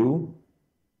Muftuglu,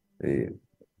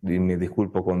 y me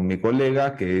disculpo con mi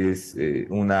colega, que es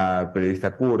una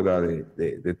periodista kurda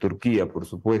de Turquía, por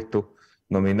supuesto,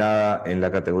 nominada en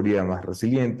la categoría más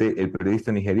resiliente. El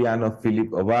periodista nigeriano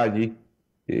Philip Obaji,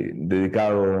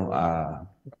 dedicado a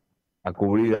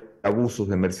cubrir abusos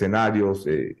de mercenarios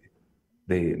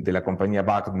de la compañía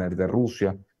Wagner de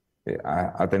Rusia.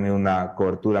 Ha tenido una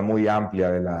cobertura muy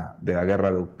amplia de la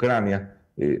guerra de Ucrania.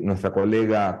 Nuestra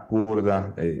colega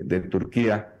kurda de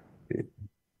Turquía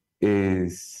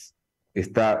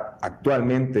está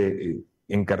actualmente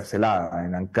encarcelada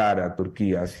en Ankara,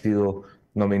 Turquía. Ha sido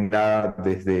nominada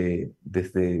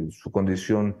desde su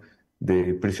condición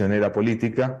de prisionera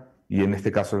política, y en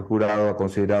este caso el jurado ha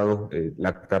considerado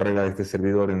la carrera de este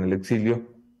servidor en el exilio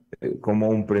como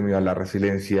un premio a la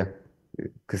resiliencia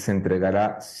que se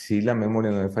entregará, si la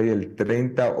memoria no me falla, el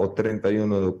 30 o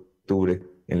 31 de octubre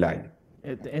en La Haya.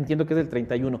 Entiendo que es el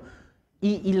 31.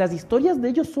 Y las historias de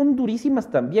ellos son durísimas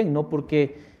también, ¿no?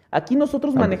 Porque aquí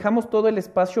nosotros manejamos todo el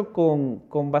espacio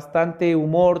con bastante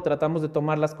humor, tratamos de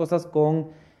tomar las cosas con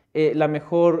la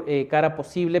mejor cara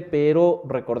posible, pero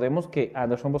recordemos que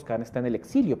Anderson Boscan está en el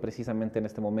exilio precisamente en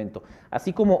este momento,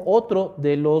 así como otro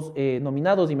de los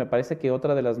nominados, y me parece que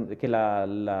otra de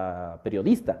la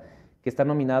periodista que está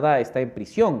nominada está en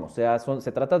prisión. O sea,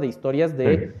 se trata de historias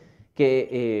de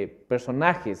que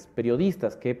personajes,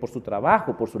 periodistas, que por su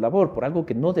trabajo, por su labor, por algo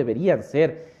que no deberían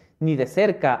ser ni de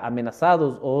cerca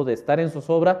amenazados o de estar en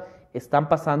zozobra, están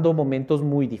pasando momentos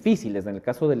muy difíciles. En el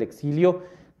caso del exilio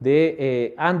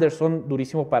de Anderson,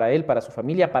 durísimo para él, para su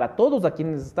familia, para todos a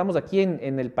quienes estamos aquí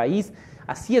en el país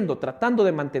tratando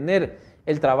de mantener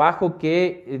el trabajo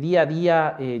que día a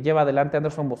día lleva adelante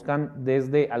Anderson Boscan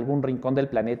desde algún rincón del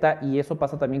planeta, y eso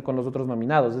pasa también con los otros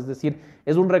nominados. Es decir,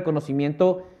 es un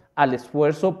reconocimiento al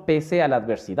esfuerzo pese a la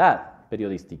adversidad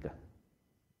periodística.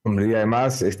 Hombre, y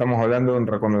además estamos hablando de un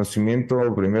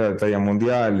reconocimiento primero de talla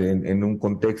mundial en un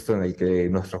contexto en el que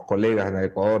nuestros colegas en el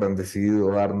Ecuador han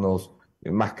decidido darnos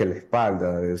más que la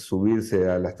espalda, de subirse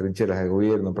a las trincheras del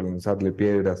gobierno para lanzarle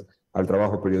piedras al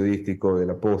trabajo periodístico de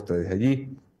la posta desde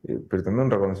allí, pero también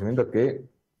un reconocimiento que,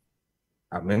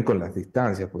 amén con las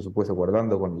distancias, por supuesto,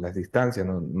 guardando con las distancias,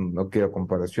 no quiero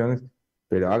comparaciones,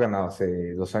 pero ha ganado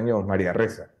hace 2 años María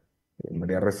Ressa.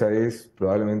 María Ressa es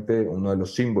probablemente uno de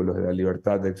los símbolos de la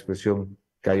libertad de expresión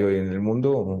que hay hoy en el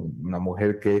mundo, una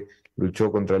mujer que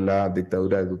luchó contra la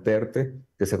dictadura de Duterte,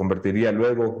 que se convertiría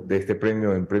luego de este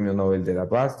premio en Premio Nobel de la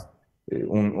Paz,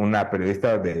 una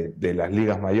periodista de las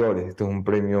ligas mayores. Este es un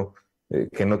premio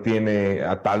que no tiene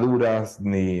ataduras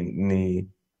ni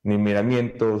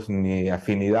miramientos, ni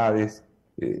afinidades,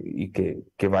 y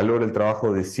que valora el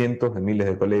trabajo de cientos de miles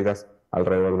de colegas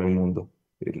alrededor del mundo.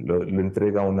 Lo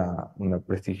entrega una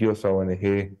prestigiosa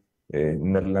ONG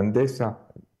neerlandesa,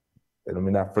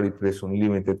 denominada Free Press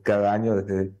Unlimited, cada año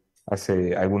desde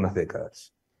hace algunas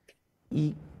décadas.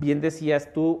 Y bien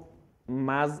decías tú,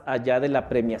 más allá de la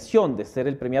premiación, de ser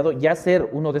el premiado, ya ser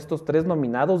uno de estos 3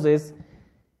 nominados es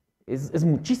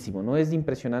muchísimo, ¿no? Es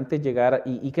impresionante llegar,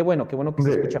 y qué bueno que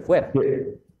se escucha Hombre, afuera.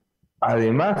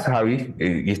 además, Javi,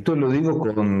 y esto lo digo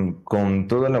con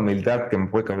toda la humildad que me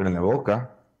puede caber en la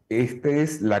boca, esta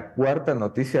es la cuarta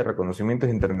noticia de reconocimientos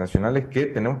internacionales que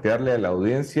tenemos que darle a la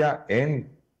audiencia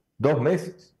en 2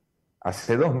 meses.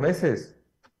 Hace 2 meses,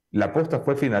 la Posta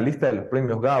fue finalista de los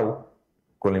premios Gabo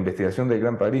con la investigación del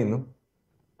Gran Padrino.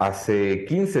 Hace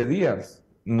 15 días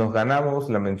nos ganamos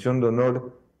la mención de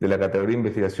honor de la categoría de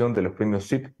investigación de los premios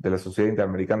SEP de la Sociedad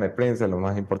Interamericana de Prensa, los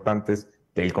más importantes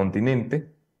del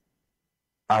continente.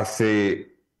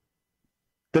 Hace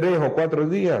 3 o 4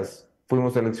 días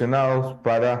fuimos seleccionados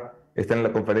para estar en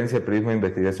la conferencia de periodismo de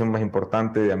investigación más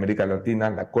importante de América Latina,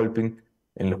 la Colpin,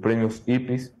 en los premios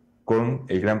IPIS con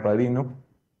el Gran Padrino.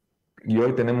 Y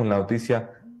hoy tenemos la noticia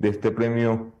de este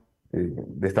premio,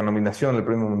 de esta nominación, el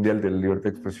Premio Mundial de la Libertad de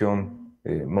Expresión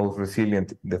Most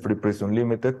Resilient de Free Press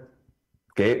Unlimited,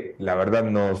 que la verdad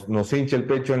nos hincha el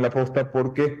pecho en la Posta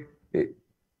porque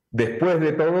después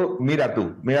de todo, mira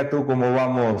tú cómo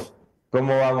vamos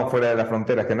fuera de las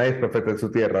fronteras, que nadie es profeta en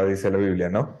su tierra, dice la Biblia,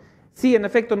 ¿no? Sí, en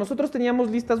efecto, nosotros teníamos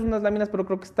listas unas láminas, pero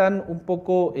creo que están un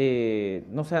poco,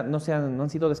 no han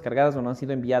sido descargadas o no han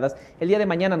sido enviadas. El día de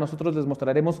mañana nosotros les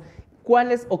mostraremos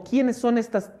cuáles o quiénes son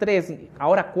estas 3,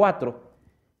 ahora 4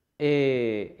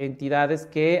 entidades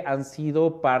que han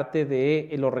sido parte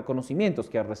de los reconocimientos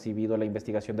que ha recibido la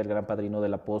investigación del Gran Padrino de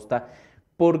la Posta,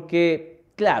 porque,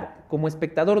 claro, como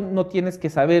espectador no tienes que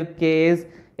saber qué es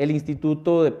el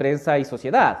Instituto de Prensa y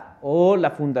Sociedad o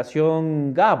la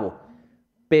Fundación Gabo,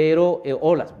 pero,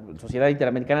 o la Sociedad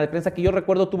Interamericana de Prensa, que yo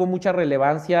recuerdo tuvo mucha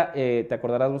relevancia, te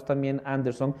acordarás vos también,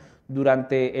 Anderson,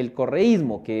 durante el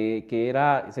correísmo, que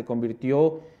se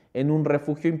convirtió en un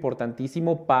refugio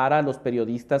importantísimo para los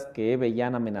periodistas que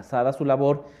veían amenazada su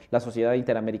labor. La Sociedad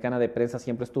Interamericana de Prensa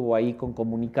siempre estuvo ahí con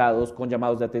comunicados, con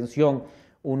llamados de atención,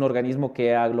 un organismo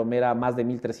que aglomera más de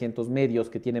 1.300 medios,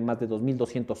 que tiene más de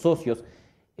 2.200 socios.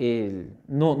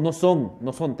 No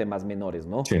son temas menores,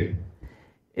 ¿no? Sí.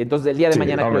 Entonces, el día de Sí,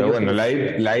 mañana hombre, creo yo bueno,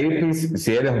 la IPIS,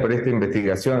 si eres por esta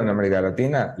investigación en América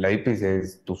Latina, la IPIS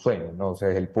es tu sueño, ¿no? O sea,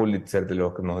 es el Pulitzer de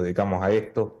los que nos dedicamos a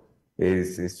esto.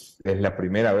 Es la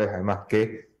primera vez, además,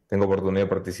 que tengo oportunidad de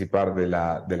participar de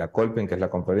la Colpen, que es la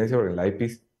conferencia, porque en la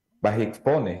IPIS vas y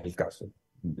expones el caso.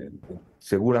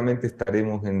 Seguramente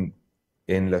estaremos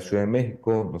en la Ciudad de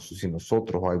México, no sé si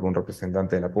nosotros o algún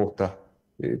representante de la Posta,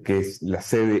 que es la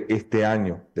sede este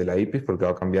año de la IPIS, porque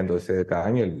va cambiando de sede cada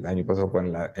año. El año pasado fue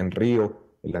en Río,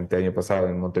 el anteaño pasado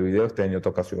en Montevideo, este año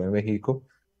toca Ciudad de México,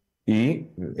 y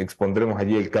expondremos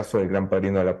allí el caso del Gran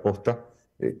Padrino de la Posta,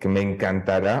 que me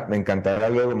encantará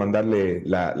luego mandarle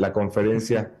la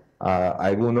conferencia a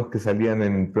algunos que salían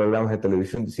en programas de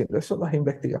televisión diciendo, eso no es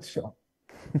investigación.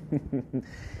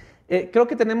 Creo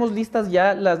que tenemos listas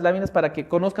ya las láminas para que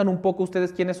conozcan un poco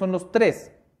ustedes quiénes son los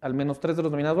 3, al menos 3 de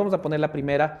los nominados. Vamos a poner la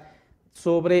primera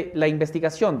sobre la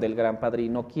investigación del Gran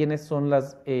Padrino, quiénes son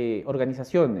las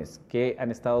organizaciones que han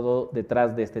estado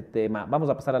detrás de este tema. Vamos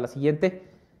a pasar a la siguiente.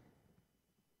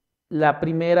 La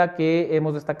primera que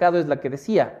hemos destacado es la que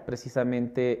decía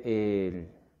precisamente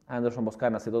Anderson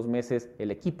Boscan. Hace 2 meses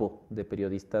el equipo de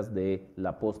periodistas de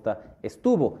La Posta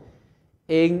estuvo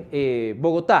en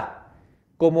Bogotá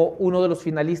como uno de los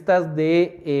finalistas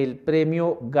del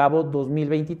premio Gabo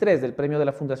 2023. Del premio de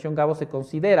la Fundación Gabo se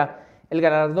considera el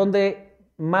galardón de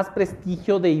más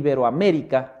prestigio de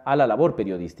Iberoamérica a la labor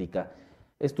periodística.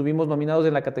 Estuvimos nominados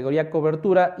en la categoría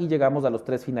cobertura y llegamos a los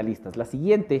 3 finalistas. La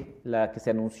siguiente, la que se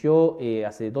anunció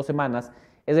hace 2 semanas,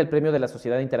 es el premio de la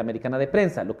Sociedad Interamericana de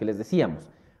Prensa, lo que les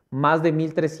decíamos. Más de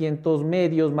 1.300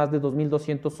 medios, más de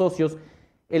 2.200 socios.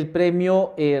 El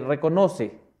premio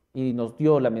reconoce y nos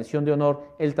dio la mención de honor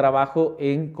el trabajo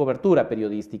en cobertura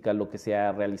periodística, lo que se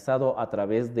ha realizado a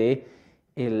través de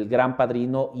el Gran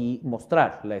Padrino y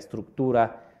mostrar la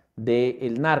estructura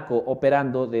del narco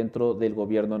operando dentro del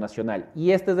gobierno nacional.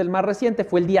 Y este es el más reciente,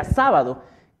 fue el día sábado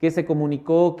que se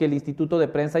comunicó que el Instituto de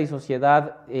Prensa y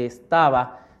Sociedad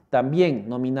estaba también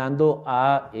nominando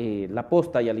a La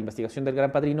Posta y a la investigación del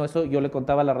Gran Padrino. Eso yo le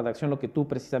contaba a la redacción lo que tú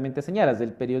precisamente señalas,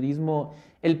 del periodismo,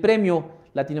 el premio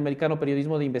latinoamericano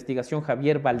Periodismo de Investigación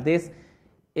Javier Valdés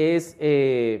es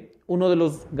uno de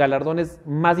los galardones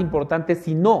más importantes,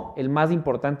 si no el más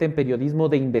importante en periodismo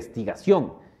de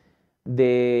investigación,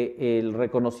 del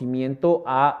reconocimiento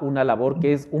a una labor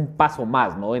que es un paso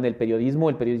más, ¿no? En el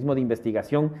periodismo de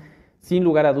investigación, sin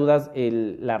lugar a dudas,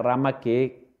 la rama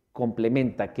que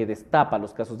complementa, que destapa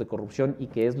los casos de corrupción y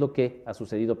que es lo que ha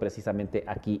sucedido precisamente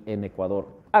aquí en Ecuador.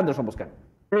 Anderson Boscan.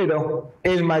 Pero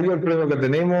el mayor premio que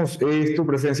tenemos es tu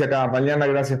presencia cada mañana.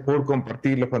 Gracias por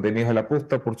compartir los contenidos de La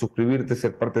Posta, por suscribirte,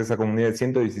 ser parte de esa comunidad de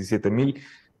 117.000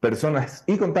 personas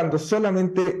y contando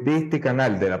solamente de este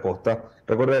canal de La Posta.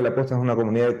 Recuerda que La Posta es una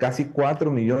comunidad de casi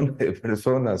 4 millones de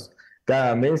personas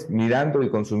cada mes mirando y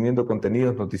consumiendo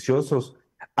contenidos noticiosos.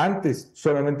 Antes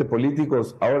solamente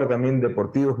políticos, ahora también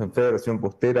deportivos en Federación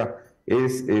Postera.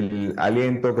 Es el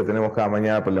aliento que tenemos cada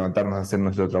mañana para levantarnos a hacer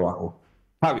nuestro trabajo.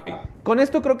 Javi, Con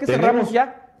esto creo que cerramos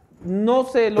ya. No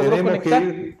se logró conectar.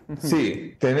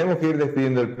 Sí, tenemos que ir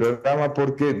despidiendo el programa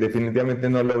porque definitivamente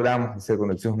no logramos hacer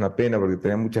conexión. Es una pena porque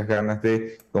tenía muchas ganas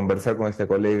de conversar con este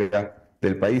colega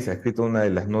del país. Ha escrito una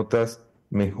de las notas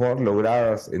mejor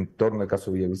logradas en torno al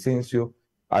caso Villavicencio.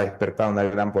 Ha despertado una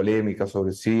gran polémica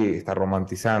sobre si está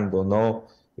romantizando o no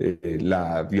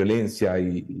la violencia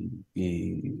y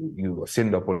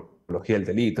haciendo apología del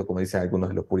delito, como dicen algunos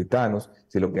de los puritanos,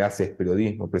 si lo que hace es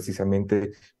periodismo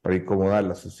precisamente para incomodar a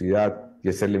la sociedad y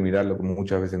hacerle mirar lo que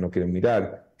muchas veces no quieren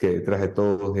mirar, que detrás de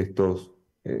todos estos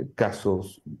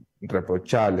casos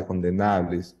reprochables,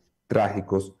 condenables,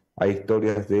 trágicos, hay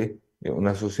historias de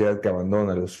una sociedad que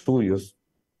abandona a los suyos.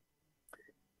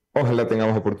 Ojalá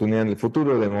tengamos oportunidad en el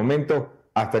futuro. De momento,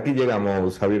 hasta aquí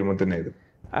llegamos, Javier Montenegro.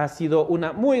 Ha sido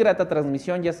una muy grata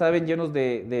transmisión, ya saben, llenos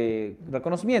de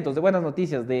reconocimientos, de buenas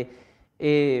noticias, de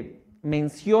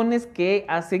menciones que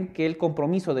hacen que el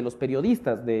compromiso de los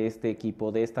periodistas de este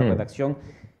equipo, de esta redacción,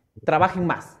 trabajen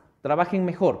más, trabajen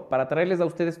mejor, para traerles a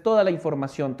ustedes toda la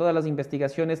información, todas las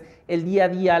investigaciones, el día a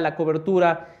día, la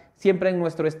cobertura, siempre en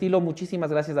nuestro estilo.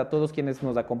 Muchísimas gracias a todos quienes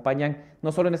nos acompañan,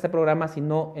 no solo en este programa,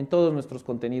 sino en todos nuestros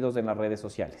contenidos en las redes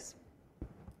sociales.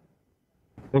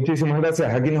 Muchísimas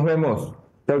gracias. Aquí nos vemos.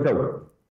 Chau, chau.